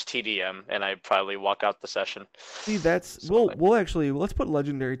the first TDM, and I probably walk out the session. See, that's So, we'll actually let's put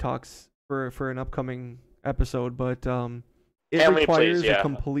legendary talks for an upcoming episode, but it Family, please, requires a yeah.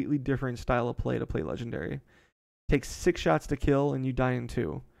 completely different style of play to play legendary. Takes 6 shots to kill and you die in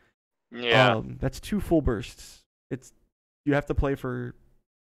 2. Yeah. That's 2 full bursts. You have to play for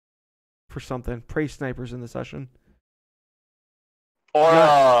something. Pray snipers in the session. Or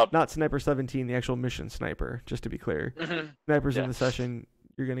Not sniper 17, the actual mission sniper, just to be clear. mhm. Snipers in Yeah. the session,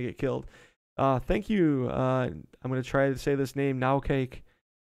 you're gonna get killed. Thank you. I'm gonna try to say this name now, Cake.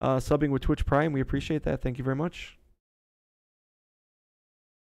 Subbing with Twitch Prime, we appreciate that. Thank you very much.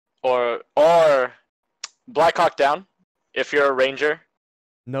 Or Black Hawk Down, if you're a ranger.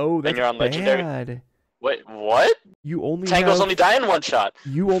 No, that's you're on legendary? bad. Wait, what? You only Tangos have only die in 1 shot.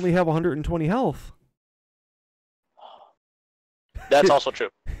 you only have 120 health. That's also true.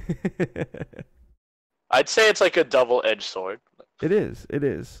 I'd say it's like a double-edged sword. It is. It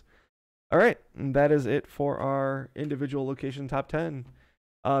is. All right, and that is it for our individual location top 10.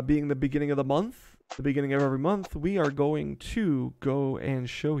 Being the beginning of the month, the beginning of every month, we are going to go and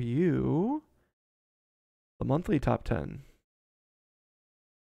show you the monthly top 10.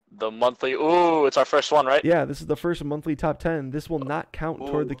 The monthly. Ooh, it's our first one, right? Yeah, this is the first monthly top 10. This will not count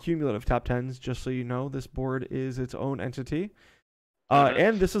toward the Ooh. cumulative top 10s, just so you know. This board is its own entity. Mhm.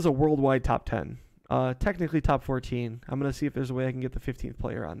 And this is a worldwide top 10. Technically top 14. I'm going to see if there's a way I can get the 15th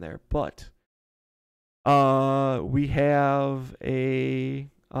player on there. But we have a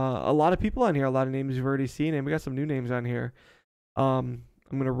lot of people on here, a lot of names you've already seen, and we got some new names on here. I'm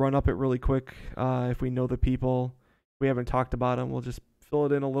going to run up it really quick. If we know the people, we haven't talked about them, we'll just fill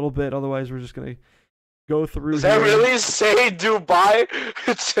it in a little bit. Otherwise, we're just going to go through Does that here. really say Dubai?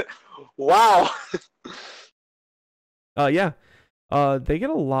 Wow. Yeah. They get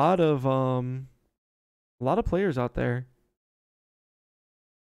a lot of players out there.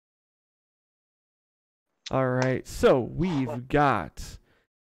 All right, so we've got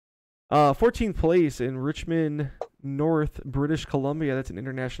 14th place in Richmond, North, British Columbia. That's an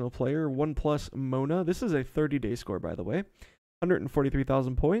international player. 1+ Mona. This is a 30-day score, by the way.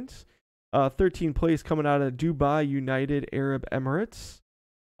 143,000 points. 13th place coming out of Dubai, United Arab Emirates.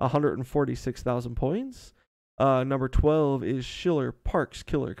 146,000 points. Number 12 is Schiller Parks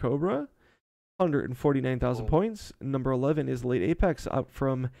Killer Cobra. 149,000 points. Number 11 is Late Apex out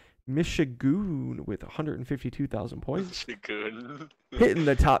from Michigan with 152,000 points. Hitting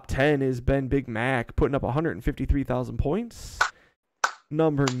the top 10 is Ben Big Mac, putting up 153,000 points.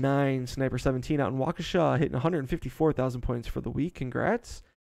 Number 9, Sniper 17 out in Waukesha, hitting 154,000 points for the week. Congrats.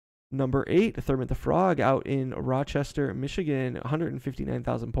 Number 8, Thermit the Frog out in Rochester, Michigan,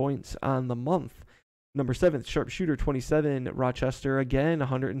 159,000 points on the month. Number 7, Sharpshooter 27, Rochester, again,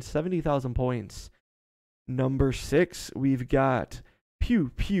 170,000 points. Number 6, we've got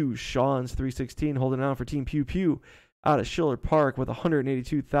Pew Pew Sean's 316 holding on for Team Pew Pew out at Schiller Park with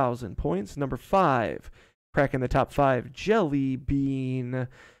 182,000 points. Number 5, cracking the top 5, Jelly Bean,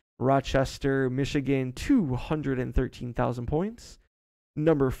 Rochester, Michigan, 213,000 points.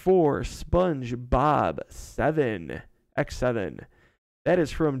 Number 4, Sponge Bob 7, X7. That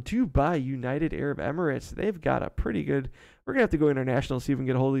is from Dubai, United Arab Emirates. They've got a pretty good... We're going to have to go international, see if we can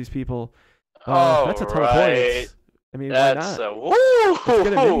get a hold of these people. That's a ton of points. I mean, why not? Let's get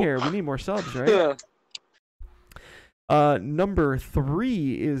them in here. We need more subs, right? Number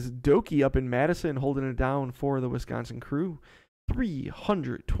 3 is Doki up in Madison, holding it down for the Wisconsin crew.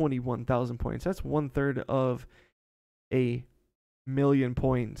 321,000 points. That's 1/3 of a million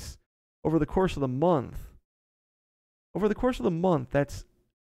points over the course of the month. That's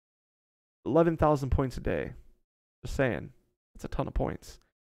 11,000 points a day. Just saying. That's a ton of points.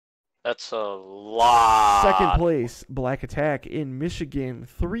 That's a lot. Second place, Black Attack in Michigan,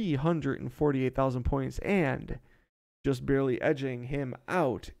 348,000 points. And just barely edging him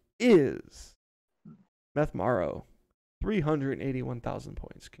out is Meth Morrow, 381,000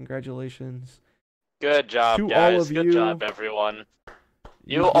 points. Congratulations. Good job, to guys. all of Good you. job, everyone.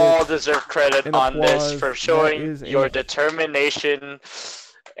 You get all deserve credit an on this applause. for That showing is your a- determination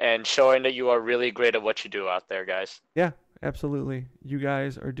and showing that you are really great at what you do out there, guys. Yeah, absolutely. You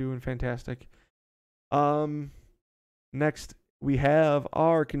guys are doing fantastic. Next, we have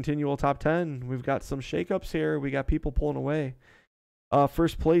our continual top 10. We've got some shakeups here. We got people pulling away.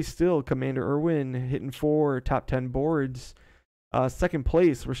 First place still, Commander Irwin hitting 4 top 10 boards. Second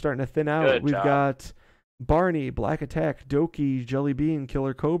place, we're starting to thin out. Good We've job. got Barney, Black Attack, Doki, Jelly Bean,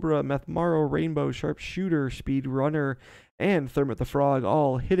 Killer Cobra, Meth Morrow, Rainbow, Sharpshooter, Speed Runner, and Thermit the Frog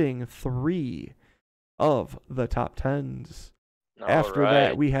all hitting 3 of the top 10s. After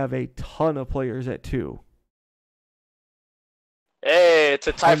that, we have a ton of players at 2. Hey, it's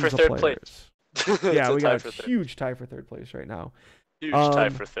a tie for Tons of third place. players. It's Yeah, a we tie got for a third. huge tie for third place right now. Huge tie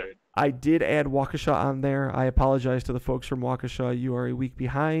for third. I did add Waukesha on there. I apologize to the folks from Waukesha. You are a week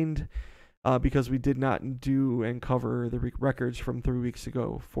behind because we did not do and cover the records from 3 weeks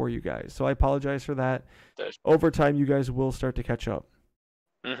ago for you guys. So I apologize for that. Over time, you guys will start to catch up.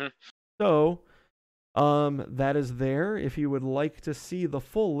 Mm-hmm. So that is there. If you would like to see the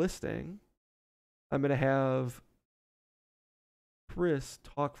full listing, I'm going to have Chris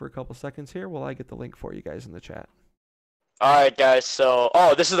talk for a couple seconds here while I get the link for you guys in the chat. All right, guys. So,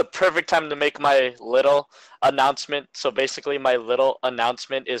 this is the perfect time to make my little announcement. So basically, my little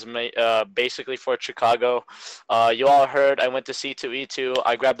announcement is basically for Chicago. You all heard I went to C2E2.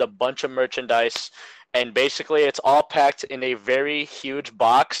 I grabbed a bunch of merchandise, and basically it's all packed in a very huge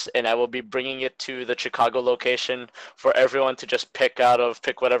box, and I will be bringing it to the Chicago location for everyone to just pick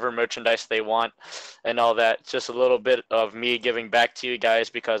whatever merchandise they want and all that. Just a little bit of me giving back to you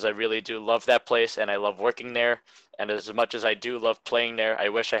guys because I really do love that place and I love working there. And as much as I do love playing there, I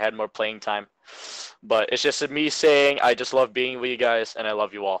wish I had more playing time. But it's just me saying I just love being with you guys, and I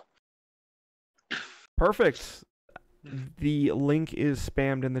love you all. Perfect. The link is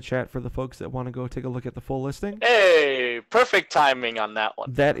spammed in the chat for the folks that want to go take a look at the full listing. Hey, perfect timing on that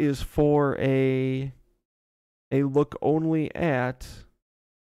one. That is for a look only at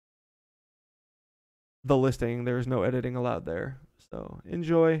the listing. There is no editing allowed there. So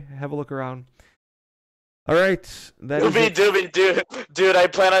enjoy, have a look around. All right, dude, I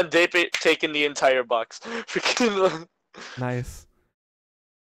plan on taking the entire box. Nice.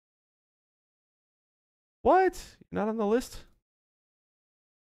 What? Not on the list?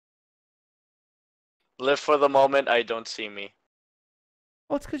 Live for the moment, I don't see me.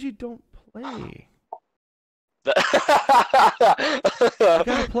 Well, it's because you don't play. You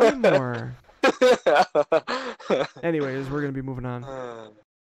gotta play more. Anyways, we're gonna be moving on. All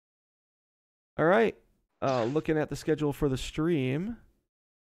right. Looking at the schedule for the stream,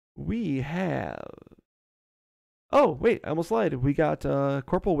 we have. Oh wait, I almost lied. We got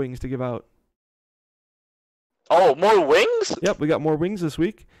Corporal wings to give out. Oh, more wings? Yep, we got more wings this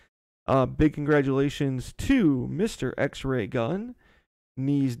week. Big congratulations to Mr. X-Ray Gun,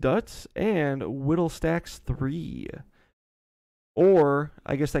 Knees Duts, and Whittlestacks 3. Or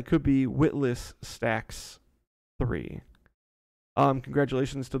I guess that could be Witless Stacks 3.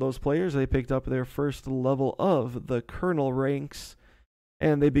 Congratulations to those players. They picked up their first level of the Colonel ranks,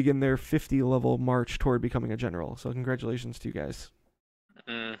 and they begin their 50 level march toward becoming a general. So congratulations to you guys.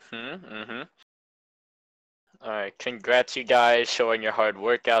 All right, congrats you guys, showing your hard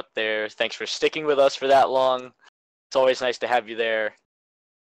work out there. Thanks for sticking with us for that long. It's always nice to have you there.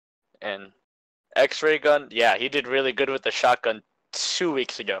 And X-Ray Gun, yeah, he did really good with the shotgun 2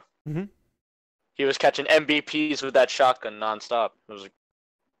 weeks ago. Mm-hmm. He was catching MVPs with that shotgun nonstop.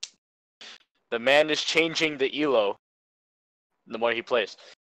 The man is changing the elo the more he plays.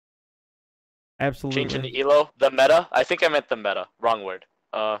 Absolutely. Changing the elo, the meta. I think I meant the meta. Wrong word.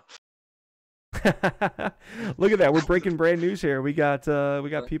 Look at that. We're breaking brand news here. We got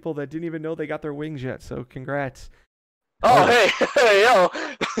people that didn't even know they got their wings yet. So congrats. Oh, hey, yo.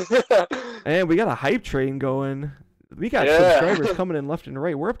 And we got a hype train going. We got subscribers coming in left and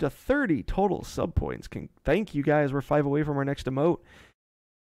right. We're up to 30 total sub points. Thank you guys. We're 5 away from our next emote.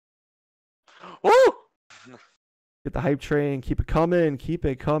 Woo! Get the hype train. Keep it coming. Keep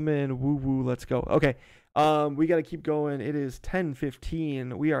it coming. Woo woo. Let's go. Okay. We got to keep going. It is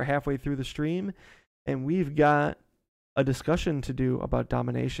 10:15. We are halfway through the stream, and we've got a discussion to do about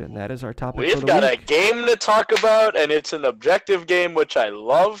domination. That is our topic for the week. We've got a game to talk about, and it's an objective game, which I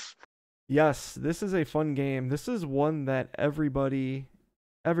love. Yes, this is a fun game. This is one that everybody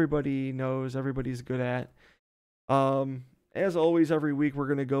knows, everybody's good at. As always, every week we're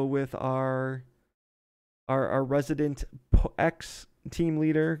gonna go with our resident X team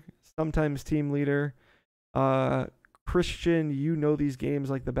leader, sometimes team leader. Christian, you know these games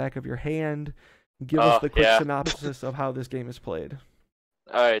like the back of your hand. Give us the quick synopsis of how this game is played.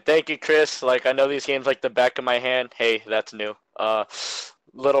 All right, thank you, Chris. Like, I know these games like the back of my hand. Hey, that's new.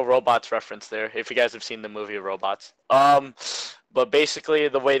 Little Robots reference there, if you guys have seen the movie Robots. But basically,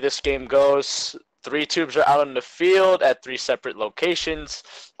 the way this game goes, 3 tubes are out on the field at 3 separate locations.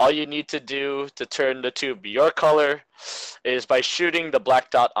 All you need to do to turn the tube your color is by shooting the black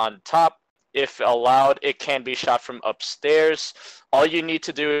dot on top. If allowed, it can be shot from upstairs. All you need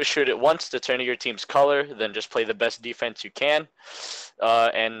to do is shoot it once to turn your team's color, then just play the best defense you can.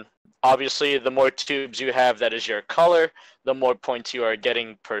 And obviously, the more tubes you have that is your color, the more points you are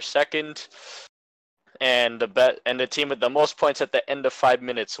getting per second. And the team with the most points at the end of 5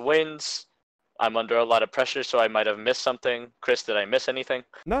 minutes wins. I'm under a lot of pressure, so I might have missed something. Chris, did I miss anything?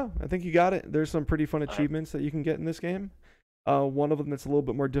 No, I think you got it. There's some pretty fun All right. achievements that you can get in this game. One of them that's a little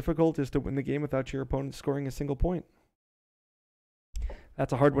bit more difficult is to win the game without your opponent scoring a single point.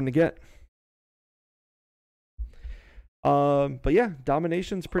 That's a hard one to get. But yeah,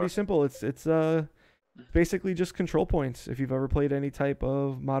 Domination's pretty simple. It's basically just control points. If you've ever played any type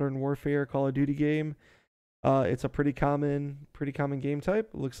of Modern Warfare, Call of Duty game, it's a pretty common game type.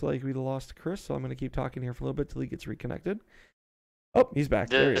 Looks like we lost Chris, so I'm gonna keep talking here for a little bit till he gets reconnected. Oh, he's back.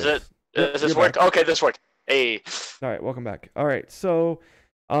 There he is. Does this work? Okay, this worked. Hey. All right, welcome back. All right, so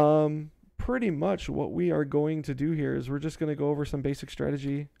pretty much what we are going to do here is we're just gonna go over some basic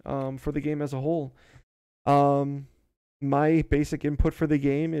strategy for the game as a whole. My basic input for the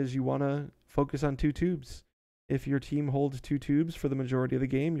game is you want to focus on 2 tubes. If your team holds 2 tubes for the majority of the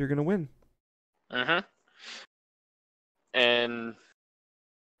game, you're going to win. And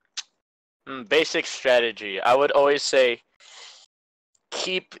basic strategy, I would always say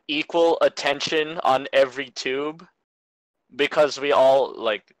keep equal attention on every tube, because we all,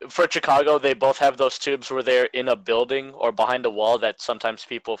 like, for Chicago, they both have those tubes where they're in a building or behind a wall that sometimes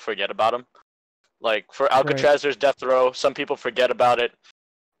people forget about them. Like, for Alcatraz, there's Death Row. Some people forget about it.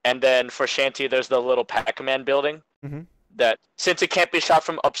 And then for Shanty, there's the little Pac-Man building. That, since it can't be shot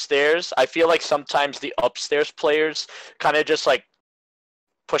from upstairs, I feel like sometimes the upstairs players kind of just, like,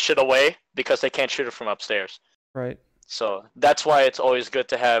 push it away because they can't shoot it from upstairs. Right. So that's why it's always good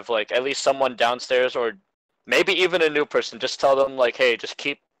to have, like, at least someone downstairs, or maybe even a new person. Just tell them, like, hey, just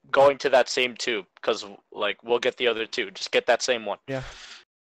keep going to that same tube because, like, we'll get the other 2. Just get that same one. Yeah.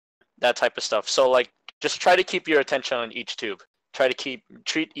 That type of stuff. So, like, just try to keep your attention on each tube. Try to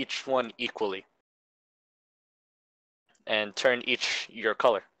treat each one equally. And turn each your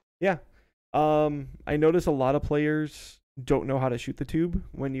color. Yeah. I notice a lot of players don't know how to shoot the tube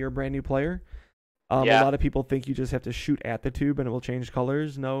when you're a brand new player. A lot of people think you just have to shoot at the tube and it will change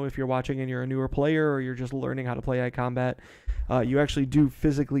colors. No, if you're watching and you're a newer player or you're just learning how to play iCombat, you actually do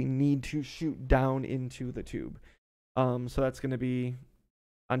physically need to shoot down into the tube. So that's going to be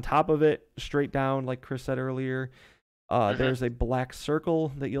on top of it, straight down, like Chris said earlier. There's a black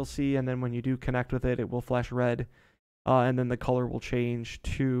circle that you'll see, and then when you do connect with it, it will flash red, and then the color will change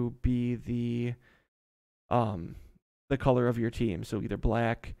to be the color of your team. So either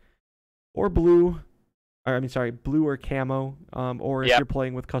black or blue, blue or camo, or if you're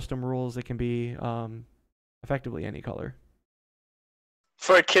playing with custom rules, it can be effectively any color.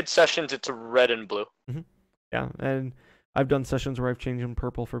 For kid sessions, it's red and blue. Yeah, and I've done sessions where I've changed them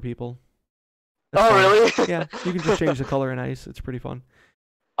purple for people. That's fine. Really? Yeah, you can just change the color in ice. It's pretty fun.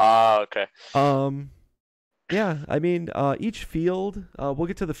 Okay. Yeah, I mean, each field, we'll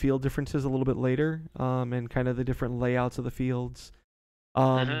get to the field differences a little bit later, and kind of the different layouts of the fields.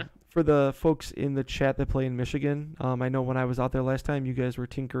 For the folks in the chat that play in Michigan, I know when I was out there last time, you guys were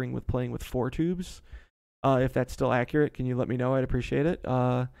tinkering with playing with 4 tubes. If that's still accurate, can you let me know? I'd appreciate it.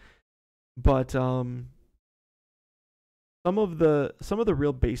 But some of the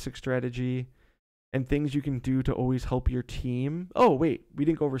real basic strategy and things you can do to always help your team. Oh wait, we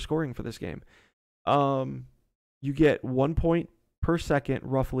didn't go over scoring for this game. You get 1 point per second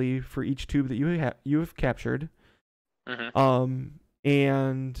roughly for each tube that you have captured.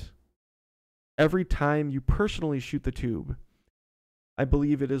 And every time you personally shoot the tube, I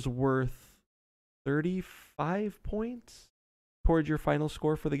believe it is worth 35 points towards your final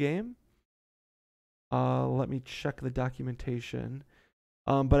score for the game. Let me check the documentation.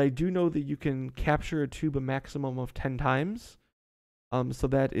 But I do know that you can capture a tube a maximum of 10 times. So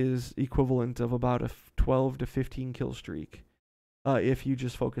that is equivalent of about a 12 to 15 kill streak. If you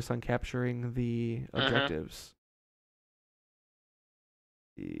just focus on capturing the objectives.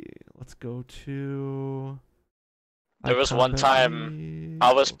 Let's go to... There was one time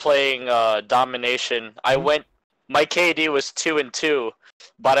I was playing Domination. My KD was 2-2,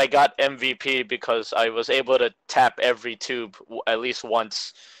 but I got MVP because I was able to tap every tube at least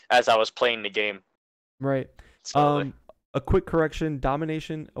once as I was playing the game. Right. So, a quick correction,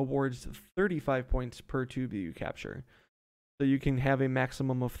 Domination awards 35 points per tube that you capture. So you can have a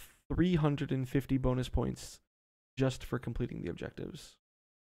maximum of 350 bonus points just for completing the objectives.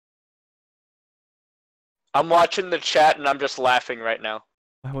 I'm watching the chat and I'm just laughing right now.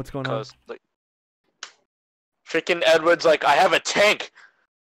 What's going on? Like, freaking Edward's like, I have a tank.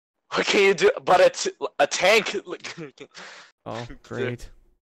 What can you do? But a tank. Oh, great.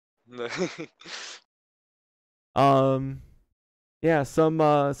 Yeah, some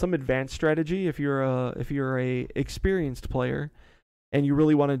advanced strategy if you're a experienced player and you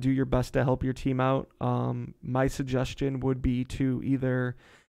really want to do your best to help your team out. My suggestion would be to either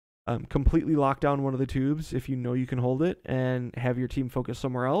completely lock down one of the tubes if you know you can hold it and have your team focus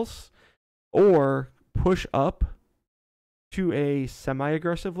somewhere else, or push up to a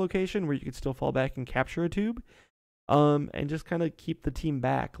semi-aggressive location where you could still fall back and capture a tube, and just kind of keep the team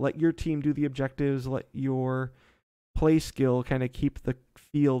back. Let your team do the objectives. Let your play skill kind of keep the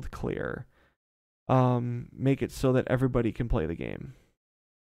field clear. Make it so that everybody can play the game.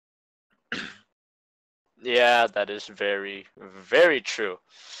 Yeah, that is very, very true.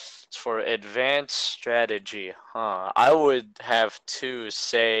 For advanced strategy, I would have to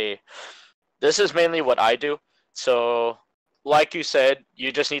say this is mainly what I do. So, like you said,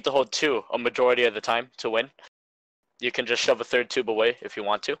 you just need to hold two a majority of the time to win. You can just shove a third tube away if you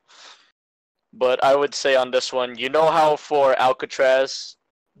want to. But I would say on this one, you know how for Alcatraz,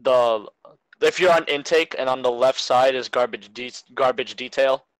 if you're on intake and on the left side is garbage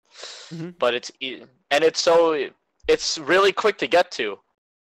detail, but it's really quick to get to.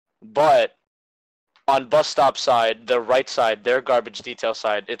 But on bus stop side, the right side, their garbage detail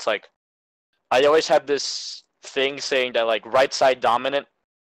side, it's like I always have this thing saying that like right side dominant,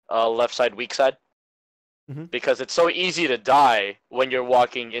 left side weak side, because it's so easy to die when you're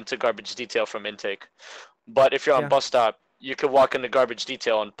walking into garbage detail from intake. But if you're on bus stop, you could walk into garbage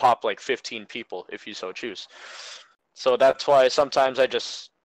detail and pop like 15 people if you so choose. So that's why sometimes I just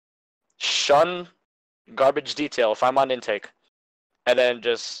shun garbage detail if I'm on intake, and then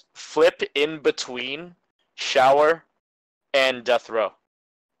just flip in between shower and death row,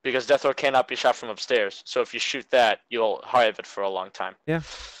 because death row cannot be shot from upstairs. So if you shoot that, you'll have it for a long time. Yeah.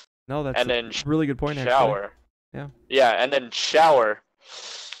 No, that's a really good point. Shower. Actually. Yeah, and then shower.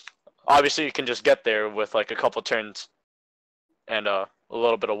 Obviously, you can just get there with like a couple turns and a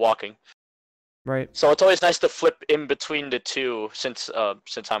little bit of walking. Right. So it's always nice to flip in between the two, since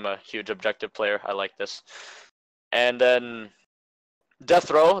I'm a huge objective player. I like this. And then death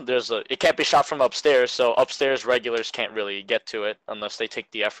row, it can't be shot from upstairs, so upstairs regulars can't really get to it unless they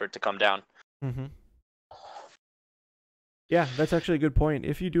take the effort to come down. Yeah, that's actually a good point.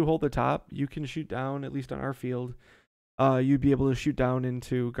 If you do hold the top, you can shoot down, at least on our field. You'd be able to shoot down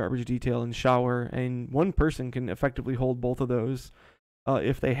into garbage detail and shower, and one person can effectively hold both of those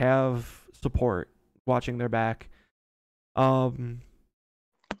if they have support watching their back.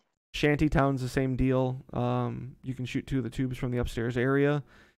 Shantytown's the same deal. You can shoot two of the tubes from the upstairs area.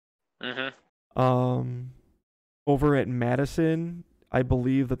 Over at Madison, I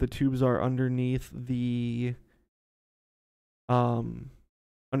believe that the tubes are underneath the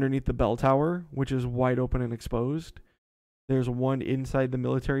bell tower, which is wide open and exposed. There's one inside the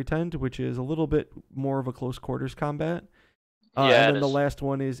military tent, which is a little bit more of a close quarters combat. And then the last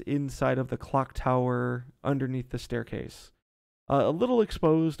one is inside of the clock tower underneath the staircase. A little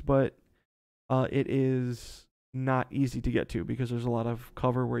exposed, but it is not easy to get to because there's a lot of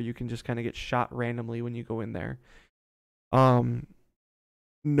cover where you can just kind of get shot randomly when you go in there.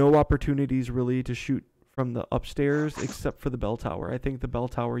 No opportunities really to shoot from the upstairs except for the bell tower. I think the bell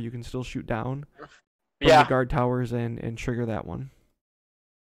tower you can still shoot down from the guard towers and trigger that one.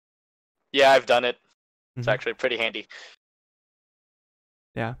 Yeah, I've done it. It's actually pretty handy.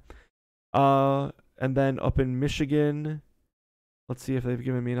 Yeah. And then up in Michigan, let's see if they've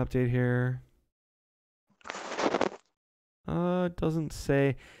given me an update here. It doesn't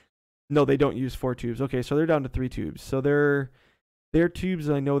say. No, they don't use 4 tubes. Okay, so they're down to 3 tubes. So their tubes,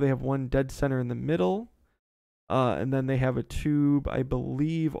 I know they have one dead center in the middle. And then they have a tube, I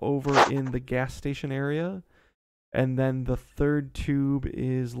believe, over in the gas station area. And then the third tube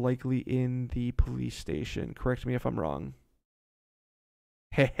is likely in the police station. Correct me if I'm wrong.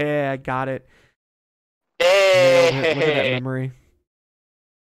 Hey, I got it. Hey! Look at that memory.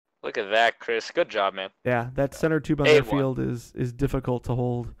 Look at that, Chris. Good job, man. Yeah, that center tube on their field is difficult to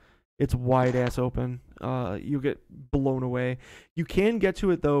hold. It's wide ass open. You get blown away. You can get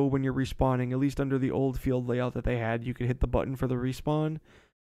to it though when you're respawning. At least under the old field layout that they had, you could hit the button for the respawn,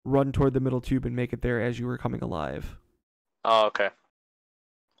 run toward the middle tube, and make it there as you were coming alive. Oh, okay.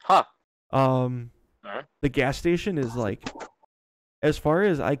 Huh. The gas station is like, as far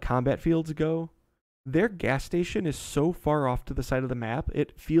as iCombat fields go, their gas station is so far off to the side of the map,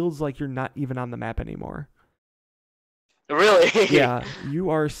 it feels like you're not even on the map anymore. Really? Yeah, you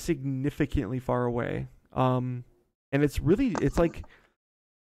are significantly far away. And it's like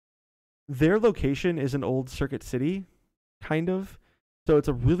their location is an old Circuit City, kind of. So it's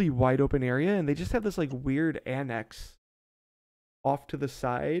a really wide open area, and they just have this like weird annex off to the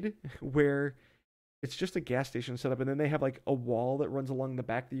side where it's just a gas station set up, and then they have like a wall that runs along the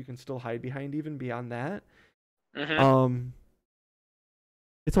back that you can still hide behind even beyond that.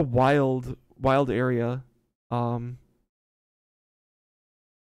 It's a wild area.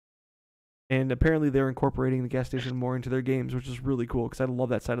 And apparently they're incorporating the gas station more into their games, which is really cool because I love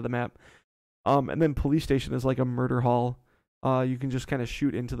that side of the map. And then police station is like a murder hall. You can just kind of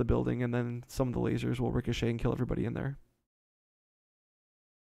shoot into the building, and then some of the lasers will ricochet and kill everybody in there.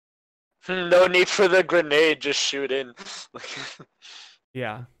 No need for the grenade, just shoot in.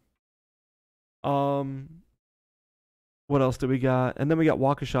 Yeah. What else do we got? And then we got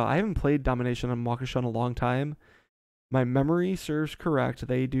Waukesha. I haven't played Domination on Waukesha in a long time. My memory serves correct.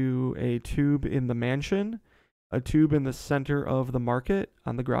 They do a tube in the mansion, a tube in the center of the market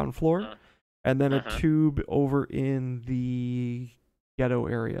on the ground floor, and then a tube over in the ghetto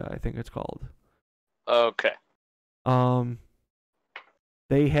area, I think it's called. Okay.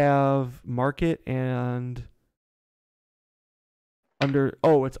 They have market and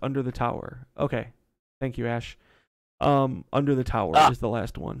it's under the tower. Okay. Thank you, Ash. Under the tower is the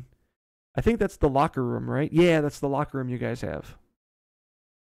last one. I think that's the locker room, right? Yeah, that's the locker room you guys have.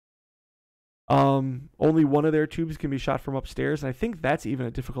 Only one of their tubes can be shot from upstairs, and I think that's even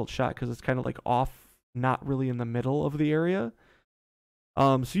a difficult shot because it's kind of like off, not really in the middle of the area.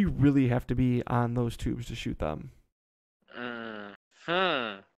 So you really have to be on those tubes to shoot them.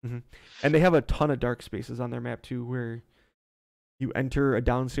 Mm-hmm. And they have a ton of dark spaces on their map too, where you enter a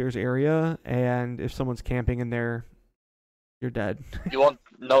downstairs area, and if someone's camping in there, you're dead. You won't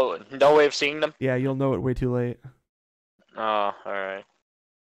no way of seeing them? Yeah, you'll know it way too late. Oh, alright.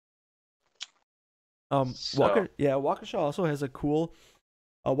 Waukesha also has a cool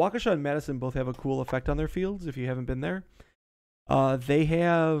Waukesha and Madison both have a cool effect on their fields if you haven't been there. They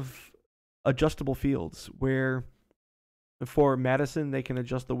have adjustable fields where for Madison they can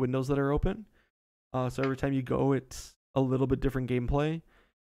adjust the windows that are open. So every time you go it's a little bit different gameplay.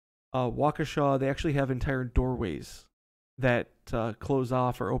 Waukesha, they actually have entire doorways that close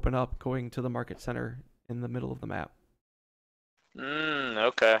off or open up going to the market center in the middle of the map.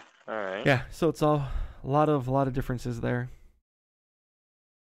 Okay. All right. Yeah, so it's a lot of differences there.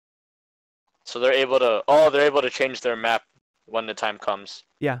 So they're able to change their map when the time comes.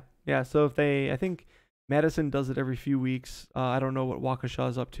 Yeah. So I think Madison does it every few weeks. I don't know what Waukesha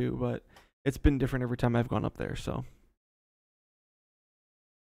is up to, but it's been different every time I've gone up there. So.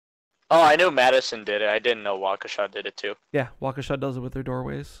 Oh, I knew Madison did it. I didn't know Waukesha did it too. Yeah, Waukesha does it with their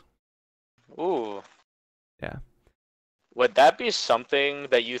doorways. Ooh. Yeah. Would that be something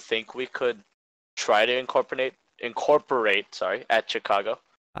that you think we could try to incorporate at Chicago?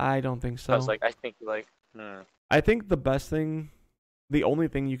 I don't think so. I think the only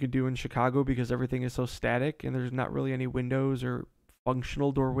thing you could do in Chicago, because everything is so static and there's not really any windows or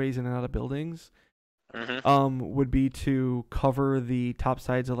functional doorways in and out of buildings, would be to cover the top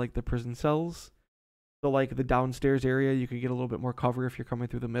sides of like the prison cells. So like the downstairs area, you could get a little bit more cover if you're coming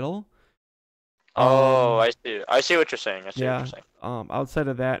through the middle. I see. I see what you're saying. What you're saying. Outside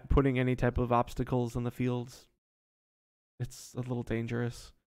of that, putting any type of obstacles in the fields, it's a little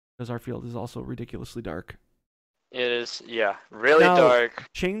dangerous because our field is also ridiculously dark. It is, yeah, really dark.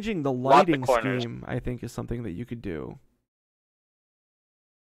 Changing the lighting scheme, I think, is something that you could do.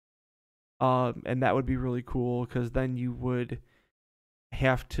 And that would be really cool because then you would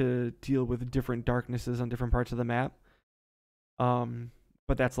have to deal with different darknesses on different parts of the map.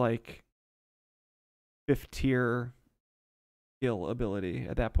 But that's like 5th tier skill ability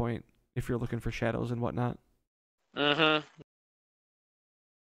at that point if you're looking for shadows and whatnot. I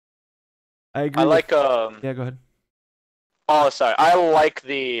agree. Yeah, go ahead. Oh, sorry. I like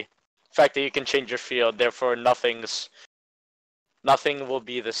the fact that you can change your field. Therefore, nothing will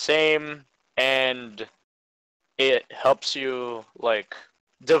be the same, and it helps you like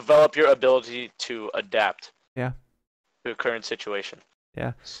develop your ability to adapt. Yeah. To a current situation.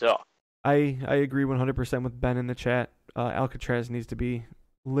 Yeah. So. I agree 100% with Ben in the chat. Alcatraz needs to be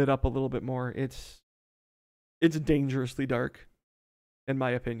lit up a little bit more. It's dangerously dark, in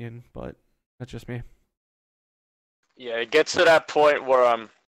my opinion, but that's just me. Yeah, it gets to that point where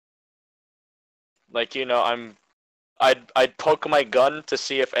I'd poke my gun to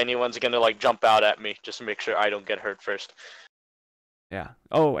see if anyone's gonna like jump out at me, just to make sure I don't get hurt first. Yeah.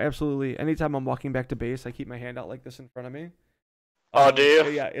 Oh, absolutely. Anytime I'm walking back to base, I keep my hand out like this in front of me. Oh, do you?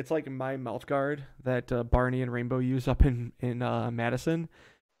 Yeah, it's like my mouth guard that Barney and Rainbow use up in Madison.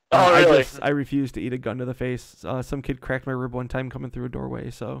 Oh, really? I refuse to eat a gun to the face. Some kid cracked my rib one time coming through a doorway,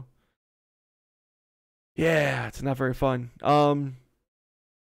 so yeah, it's not very fun.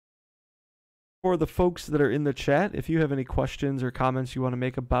 For the folks that are in the chat, if you have any questions or comments you want to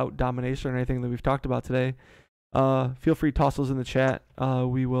make about Domination or anything that we've talked about today, feel free to toss those in the chat.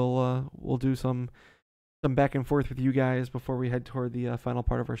 We'll do some back and forth with you guys before we head toward the final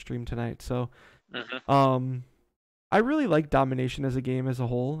part of our stream tonight. So, I really like Domination as a game as a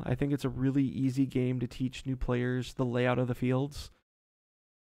whole. I think it's a really easy game to teach new players the layout of the fields.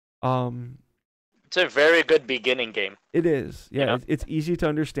 It's a very good beginning game. It is. Yeah, You know? it's easy to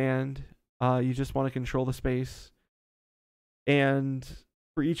understand. You just want to control the space. And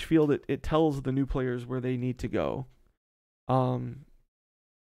for each field, it tells the new players where they need to go.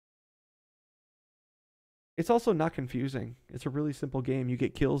 It's also not confusing. It's a really simple game. You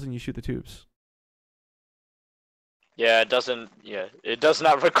get kills and you shoot the tubes. Yeah, it doesn't. Yeah, it does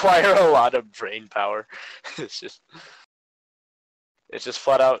not require a lot of brain power. It's just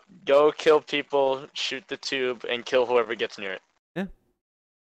flat out go kill people, shoot the tube, and kill whoever gets near it. Yeah.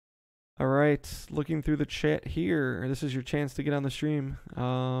 All right, looking through the chat here. This is your chance to get on the stream.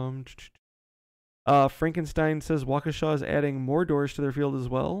 Frankenstein says Waukesha is adding more doors to their field as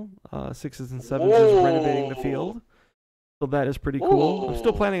well. 6s and 7s is renovating the field. So that is pretty cool. I'm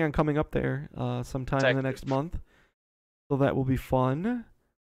still planning on coming up there sometime in the next month. So that will be fun.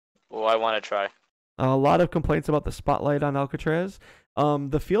 Oh, I want to try. A lot of complaints about the spotlight on Alcatraz.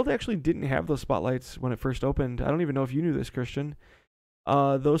 The field actually didn't have those spotlights when it first opened. I don't even know if you knew this, Christian.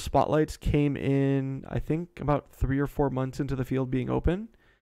 Those spotlights came in, I think, about 3 or 4 months into the field being open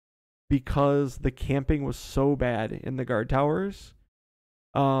because the camping was so bad in the guard towers.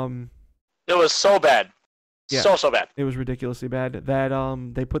 It was so bad. Yeah, so bad. It was ridiculously bad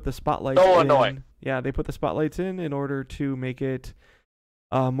that they put the spotlights annoying. Yeah, they put the spotlights in order to make it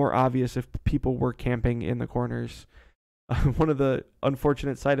more obvious if people were camping in the corners. One of the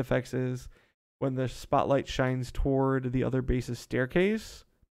unfortunate side effects is when the spotlight shines toward the other base's staircase,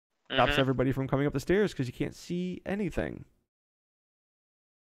 stops everybody from coming up the stairs because you can't see anything.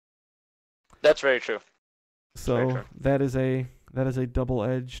 That's very true. So that is a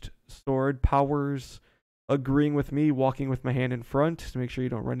double-edged sword. Powers agreeing with me, walking with my hand in front to make sure you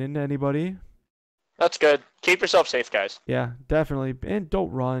don't run into anybody. That's good. Keep yourself safe, guys. Yeah, definitely. And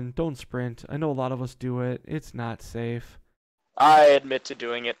don't run, don't sprint. I know a lot of us do it. It's not safe. I admit to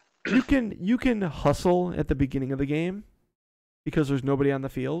doing it. You can hustle at the beginning of the game because there's nobody on the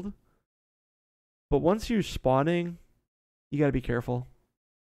field. But once you're spawning, you got to be careful.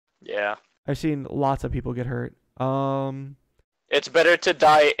 Yeah. I've seen lots of people get hurt. It's better to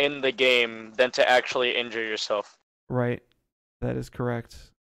die in the game than to actually injure yourself. Right. That is correct.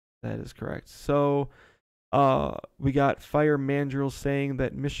 So, we got Fire Mandrill saying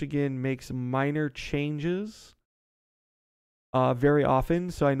that Michigan makes minor changes very often,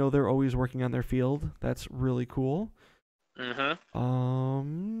 so I know they're always working on their field. That's really cool. Ben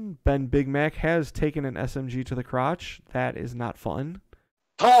Big Mac has taken an SMG to the crotch. That is not fun.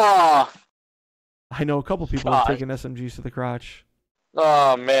 I know a couple people have taken SMGs to the crotch.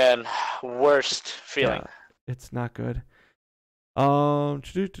 Oh man, worst feeling. Yeah, it's not good.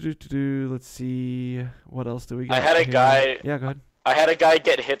 Let's see. What else do we got? I had a guy. Yeah, go ahead. I had a guy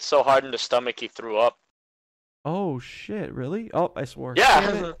get hit so hard in the stomach he threw up. Oh shit! Really? Oh, I swore.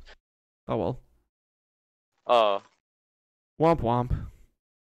 Yeah. Oh well. Oh. Womp womp.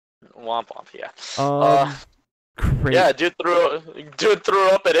 Womp womp. Yeah. Great. Yeah, dude threw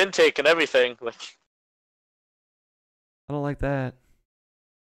up at intake and everything. Like. I don't like that.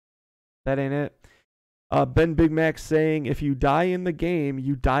 That ain't it. Ben Big Mac saying if you die in the game,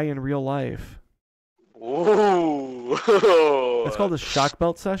 you die in real life. Ooh. It's called a shock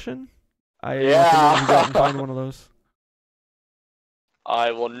belt session. I recommend you go out and find one of those.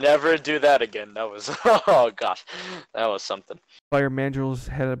 I will never do that again. That was oh gosh, that was something. Fire Mandrill's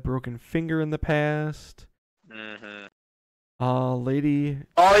had a broken finger in the past. Lady.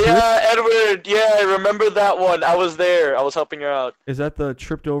 Oh yeah, Edward. Yeah, I remember that one. I was there. I was helping her out. Is that the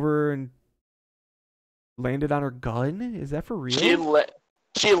tripped over and landed on her gun? Is that for real?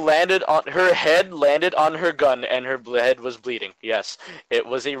 She landed on her head, landed on her gun, and her head was bleeding. Yes, it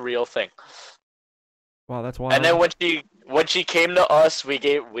was a real thing. Wow, that's wild. And then when she came to us, we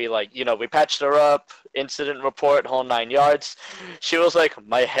patched her up, incident report, whole 9 yards. She was like,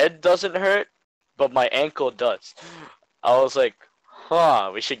 my head doesn't hurt, but my ankle does. I was like,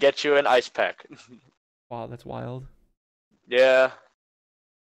 huh, we should get you an ice pack. Wow, that's wild. Yeah.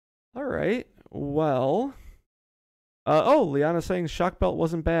 All right. Well. Liana's saying shock belt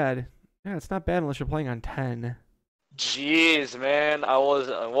wasn't bad. Yeah, it's not bad unless you're playing on 10. Jeez, man, I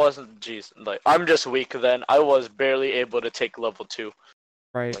wasn't. Jeez, like I'm just weak. Then I was barely able to take level 2.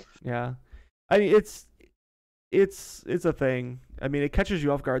 Right. Yeah. I mean, it's a thing. I mean, it catches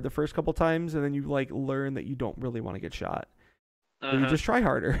you off guard the first couple times, and then you like learn that you don't really want to get shot. Or you just try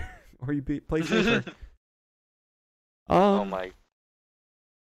harder, or you play safer. Oh my.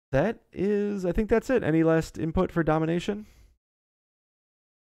 I think that's it. Any last input for Domination?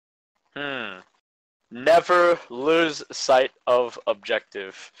 never lose sight of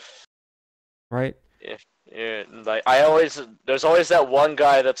objective. Right? Yeah, like there's always that one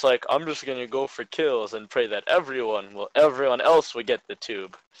guy that's like, I'm just gonna go for kills and pray that everyone else will get the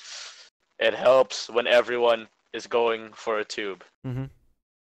tube. It helps when everyone is going for a tube. Mm-hmm.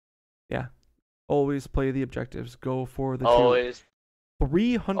 Yeah. Always play the objectives. Go for the tube. Always.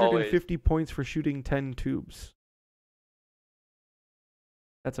 350 points for shooting 10 tubes.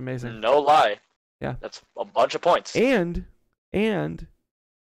 That's amazing. No lie. Yeah. That's a bunch of points. And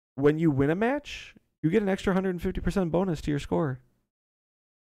when you win a match, you get an extra 150% bonus to your score.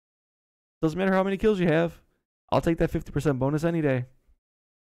 Doesn't matter how many kills you have. I'll take that 50% bonus any day.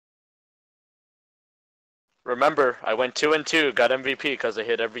 Remember, I went 2-2, got MVP because I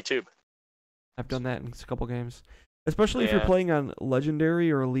hit every tube. I've done that in a couple games. Especially if Yeah. you're playing on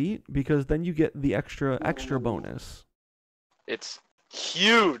Legendary or Elite, because then you get the extra bonus. It's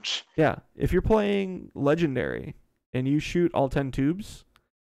huge. Yeah, if you're playing Legendary and you shoot all 10 tubes,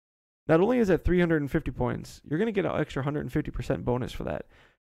 not only is that 350 points, you're going to get an extra 150% bonus for that.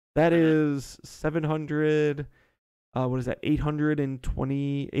 That is 700, what is that,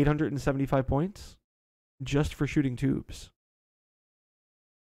 875 points just for shooting tubes.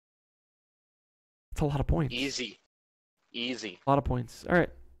 It's a lot of points. Easy. A lot of points. All right.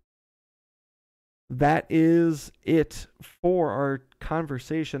 That is it for our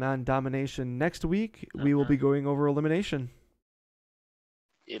conversation on Domination. Next week, we will be going over Elimination.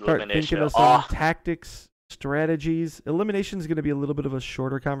 Start thinking of some tactics, strategies. Elimination is going to be a little bit of a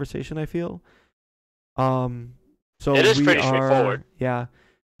shorter conversation, I feel. So it is pretty straightforward. Yeah.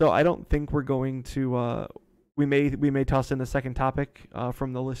 So I don't think we're going to. We may toss in the second topic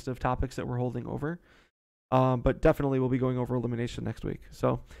from the list of topics that we're holding over. But definitely we'll be going over Elimination next week.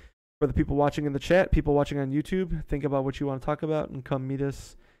 So for the people watching in the chat, people watching on YouTube, think about what you want to talk about and come meet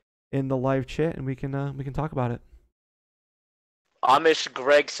us in the live chat, and we can talk about it. Amish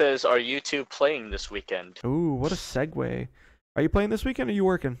Greg says, "Are you two playing this weekend?" Ooh, what a segue! Are you playing this weekend? Or are you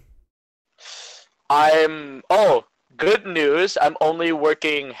working? Good news. I'm only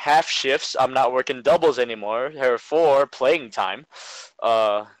working half shifts. I'm not working doubles anymore. Therefore, playing time,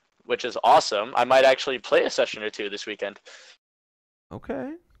 which is awesome. I might actually play a session or two this weekend.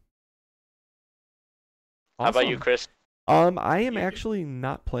 Okay. How about you, Chris? I am actually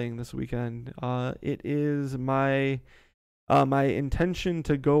not playing this weekend. It is my intention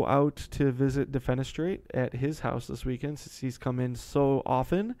to go out to visit Defenestrate at his house this weekend since he's come in so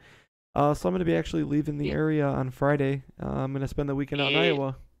often. So I'm going to be actually leaving the area on Friday. I'm going to spend the weekend out in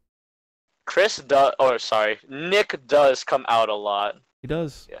Iowa. Nick does come out a lot. He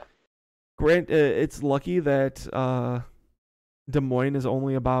does. Yeah. It's lucky that Des Moines is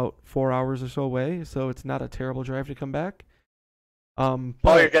only about 4 hours or so away, so it's not a terrible drive to come back. But,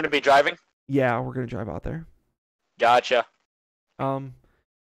 you're going to be driving? Yeah, we're going to drive out there. Gotcha.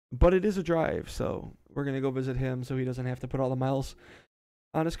 But it is a drive, so we're going to go visit him so he doesn't have to put all the miles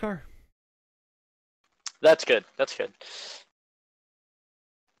on his car. That's good.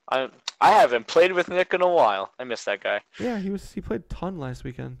 I haven't played with Nick in a while. I miss that guy. Yeah, he played a ton last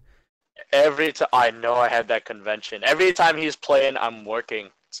weekend. Every time I know I had that convention. Every time he's playing, I'm working.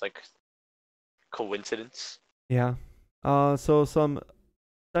 It's like coincidence. Yeah. So some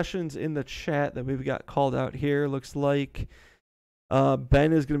sessions in the chat that we've got called out here. Looks like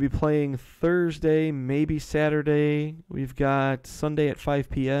Ben is going to be playing Thursday, maybe Saturday. We've got Sunday at 5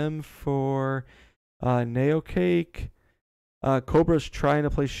 p.m. for Neo Cake. Cobra's trying to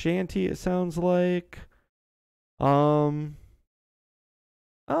play Shanty, it sounds like. Oh,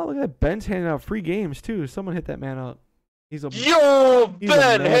 look at that. Ben's handing out free games, too. Someone hit that man up. He's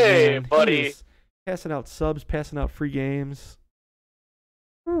Ben, hey, man. buddy. Passing out subs, passing out free games.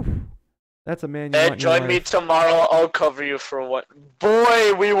 Whew. That's a man you Ed, want in your join me life. tomorrow. I'll cover you for what?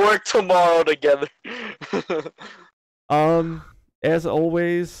 Boy, we work tomorrow together. As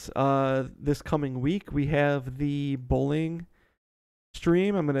always, this coming week, we have the bowling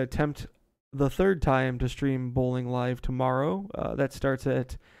stream. I'm going to attempt the third time to stream bowling live tomorrow. That starts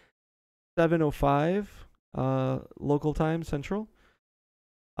at 7:05 local time central.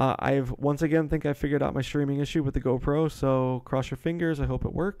 I've once again think I figured out my streaming issue with the GoPro, so cross your fingers. I hope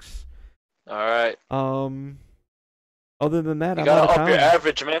it works. All right. Other than that, you I'm out of gotta up town. your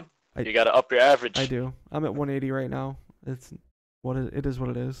average, man. You gotta up your average. I do. I'm at 180 right now. It is what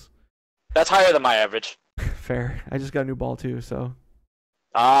it is. That's higher than my average. Fair. I just got a new ball too, so.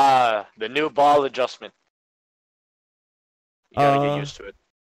 The new ball adjustment. You gotta get used to it.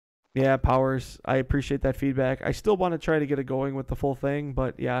 Yeah, Powers. I appreciate that feedback. I still want to try to get it going with the full thing,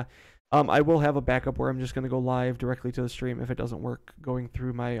 but yeah. I will have a backup where I'm just going to go live directly to the stream if it doesn't work going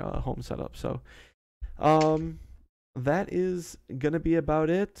through my home setup. So That is going to be about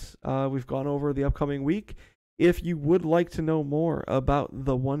it. We've gone over the upcoming week. If you would like to know more about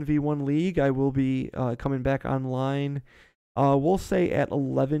the 1v1 League, I will be coming back online, we'll say at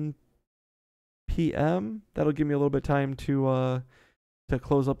 11 p.m. That'll give me a little bit of time to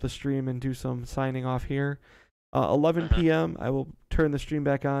close up the stream and do some signing off here. 11 p.m. I will turn the stream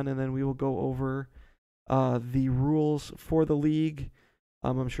back on, and then we will go over the rules for the league.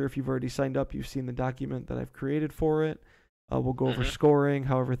 I'm sure if you've already signed up, you've seen the document that I've created for it. We'll go over scoring,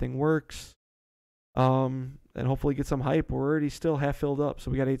 how everything works, and hopefully get some hype. We're already still half filled up,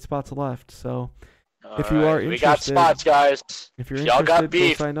 so we got 8 spots left. So if you are interested, we got spots, guys. If you're y'all interested, got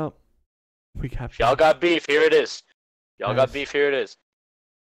beef, go sign up. We got y'all got beef. Here it is. Y'all Nice. got beef. Here it is.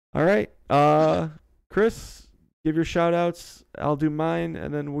 All right, Chris, give your shout outs. I'll do mine,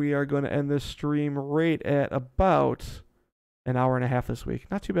 and then we are going to end this stream right at about an hour and a half this week.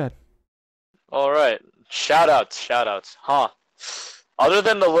 Not too bad. All right. Shout outs. Huh. Other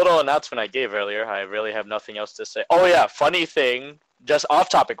than the little announcement I gave earlier, I really have nothing else to say. Oh yeah, funny thing, just off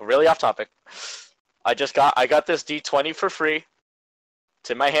topic, really off topic. I got this D20 for free.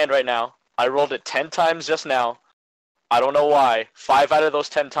 It's in my hand right now. I rolled it 10 times just now. I don't know why. 5 out of those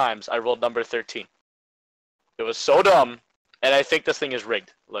 10 times, I rolled number 13. It was so dumb, and I think this thing is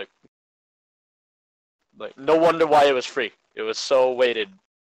rigged. Like no wonder why it was free. It was so weighted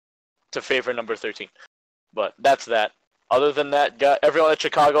to favor number 13. But that's that. Other than that, everyone at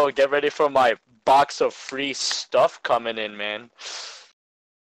Chicago, get ready for my box of free stuff coming in, man.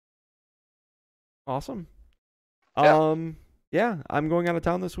 Awesome. Yeah. Yeah, I'm going out of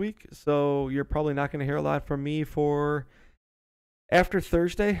town this week, so you're probably not going to hear a lot from me for after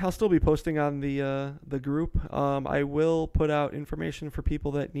Thursday. I'll still be posting on the group. I will put out information for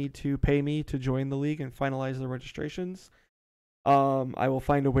people that need to pay me to join the league and finalize the registrations. I will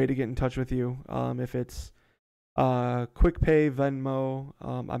find a way to get in touch with you. If it's Quick Pay, Venmo,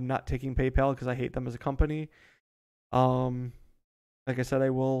 I'm not taking PayPal because I hate them as a company. Like I said, I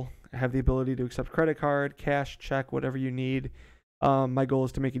will have the ability to accept credit card, cash, check, whatever you need. My goal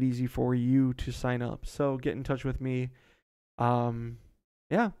is to make it easy for you to sign up. So get in touch with me.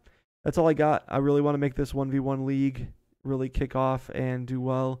 Yeah, that's all I got. I really want to make this 1v1 league really kick off and do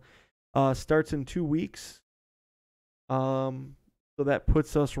well. Starts in 2 weeks. So that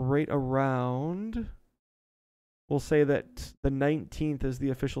puts us right around, we'll say that the 19th is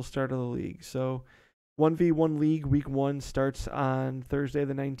the official start of the league. So 1v1 league week 1 starts on Thursday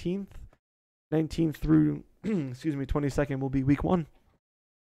the 19th. 19th through 22nd will be week 1.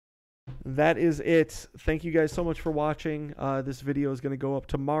 That is it. Thank you guys so much for watching. This video is going to go up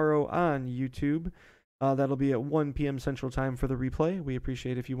tomorrow on YouTube. That'll be at 1 p.m. Central Time for the replay. We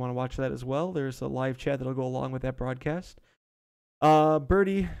appreciate if you want to watch that as well. There's a live chat that'll go along with that broadcast.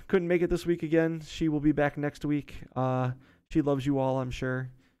 Birdie couldn't make it this week again. She will be back next week. She loves you all, I'm sure.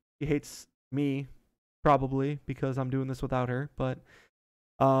 She hates me, probably, because I'm doing this without her. But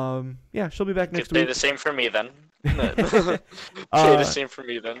yeah, she'll be back next week. Say the same for me then. Say the same for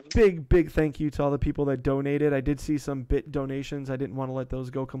me then. Big thank you to all the people that donated. I did see some bit donations. I didn't want to let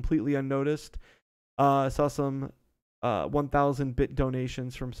those go completely unnoticed. I saw some 1,000 bit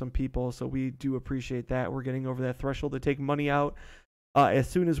donations from some people, so we do appreciate that. We're getting over that threshold to take money out. As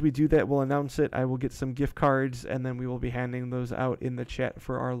soon as we do that, we'll announce it. I will get some gift cards, and then we will be handing those out in the chat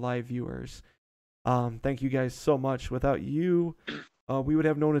for our live viewers. Thank you guys so much. Without you, we would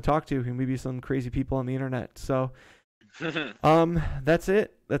have no one to talk to, and we'd be some crazy people on the internet. So that's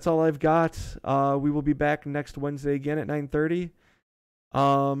it. That's all I've got. We will be back next Wednesday again at 9:30.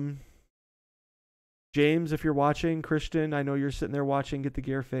 James, if you're watching, Christian, I know you're sitting there watching. Get the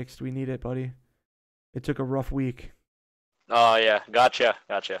gear fixed. We need it, buddy. It took a rough week. Oh, yeah. Gotcha.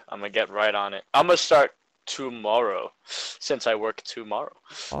 I'm going to get right on it. I'm going to start tomorrow since I work tomorrow.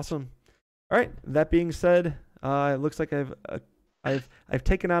 Awesome. All right. That being said, it looks like I've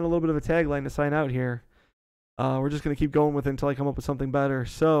taken on a little bit of a tagline to sign out here. We're just going to keep going with it until I come up with something better.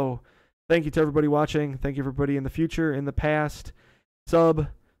 So thank you to everybody watching. Thank you everybody in the future, in the past. Sub,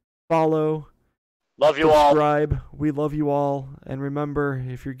 follow. Love you all. Subscribe. We love you all. And remember,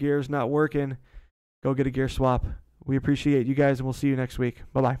 if your gear's not working, go get a gear swap. We appreciate you guys, and we'll see you next week.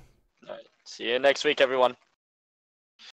 Bye-bye. All right. See you next week, everyone.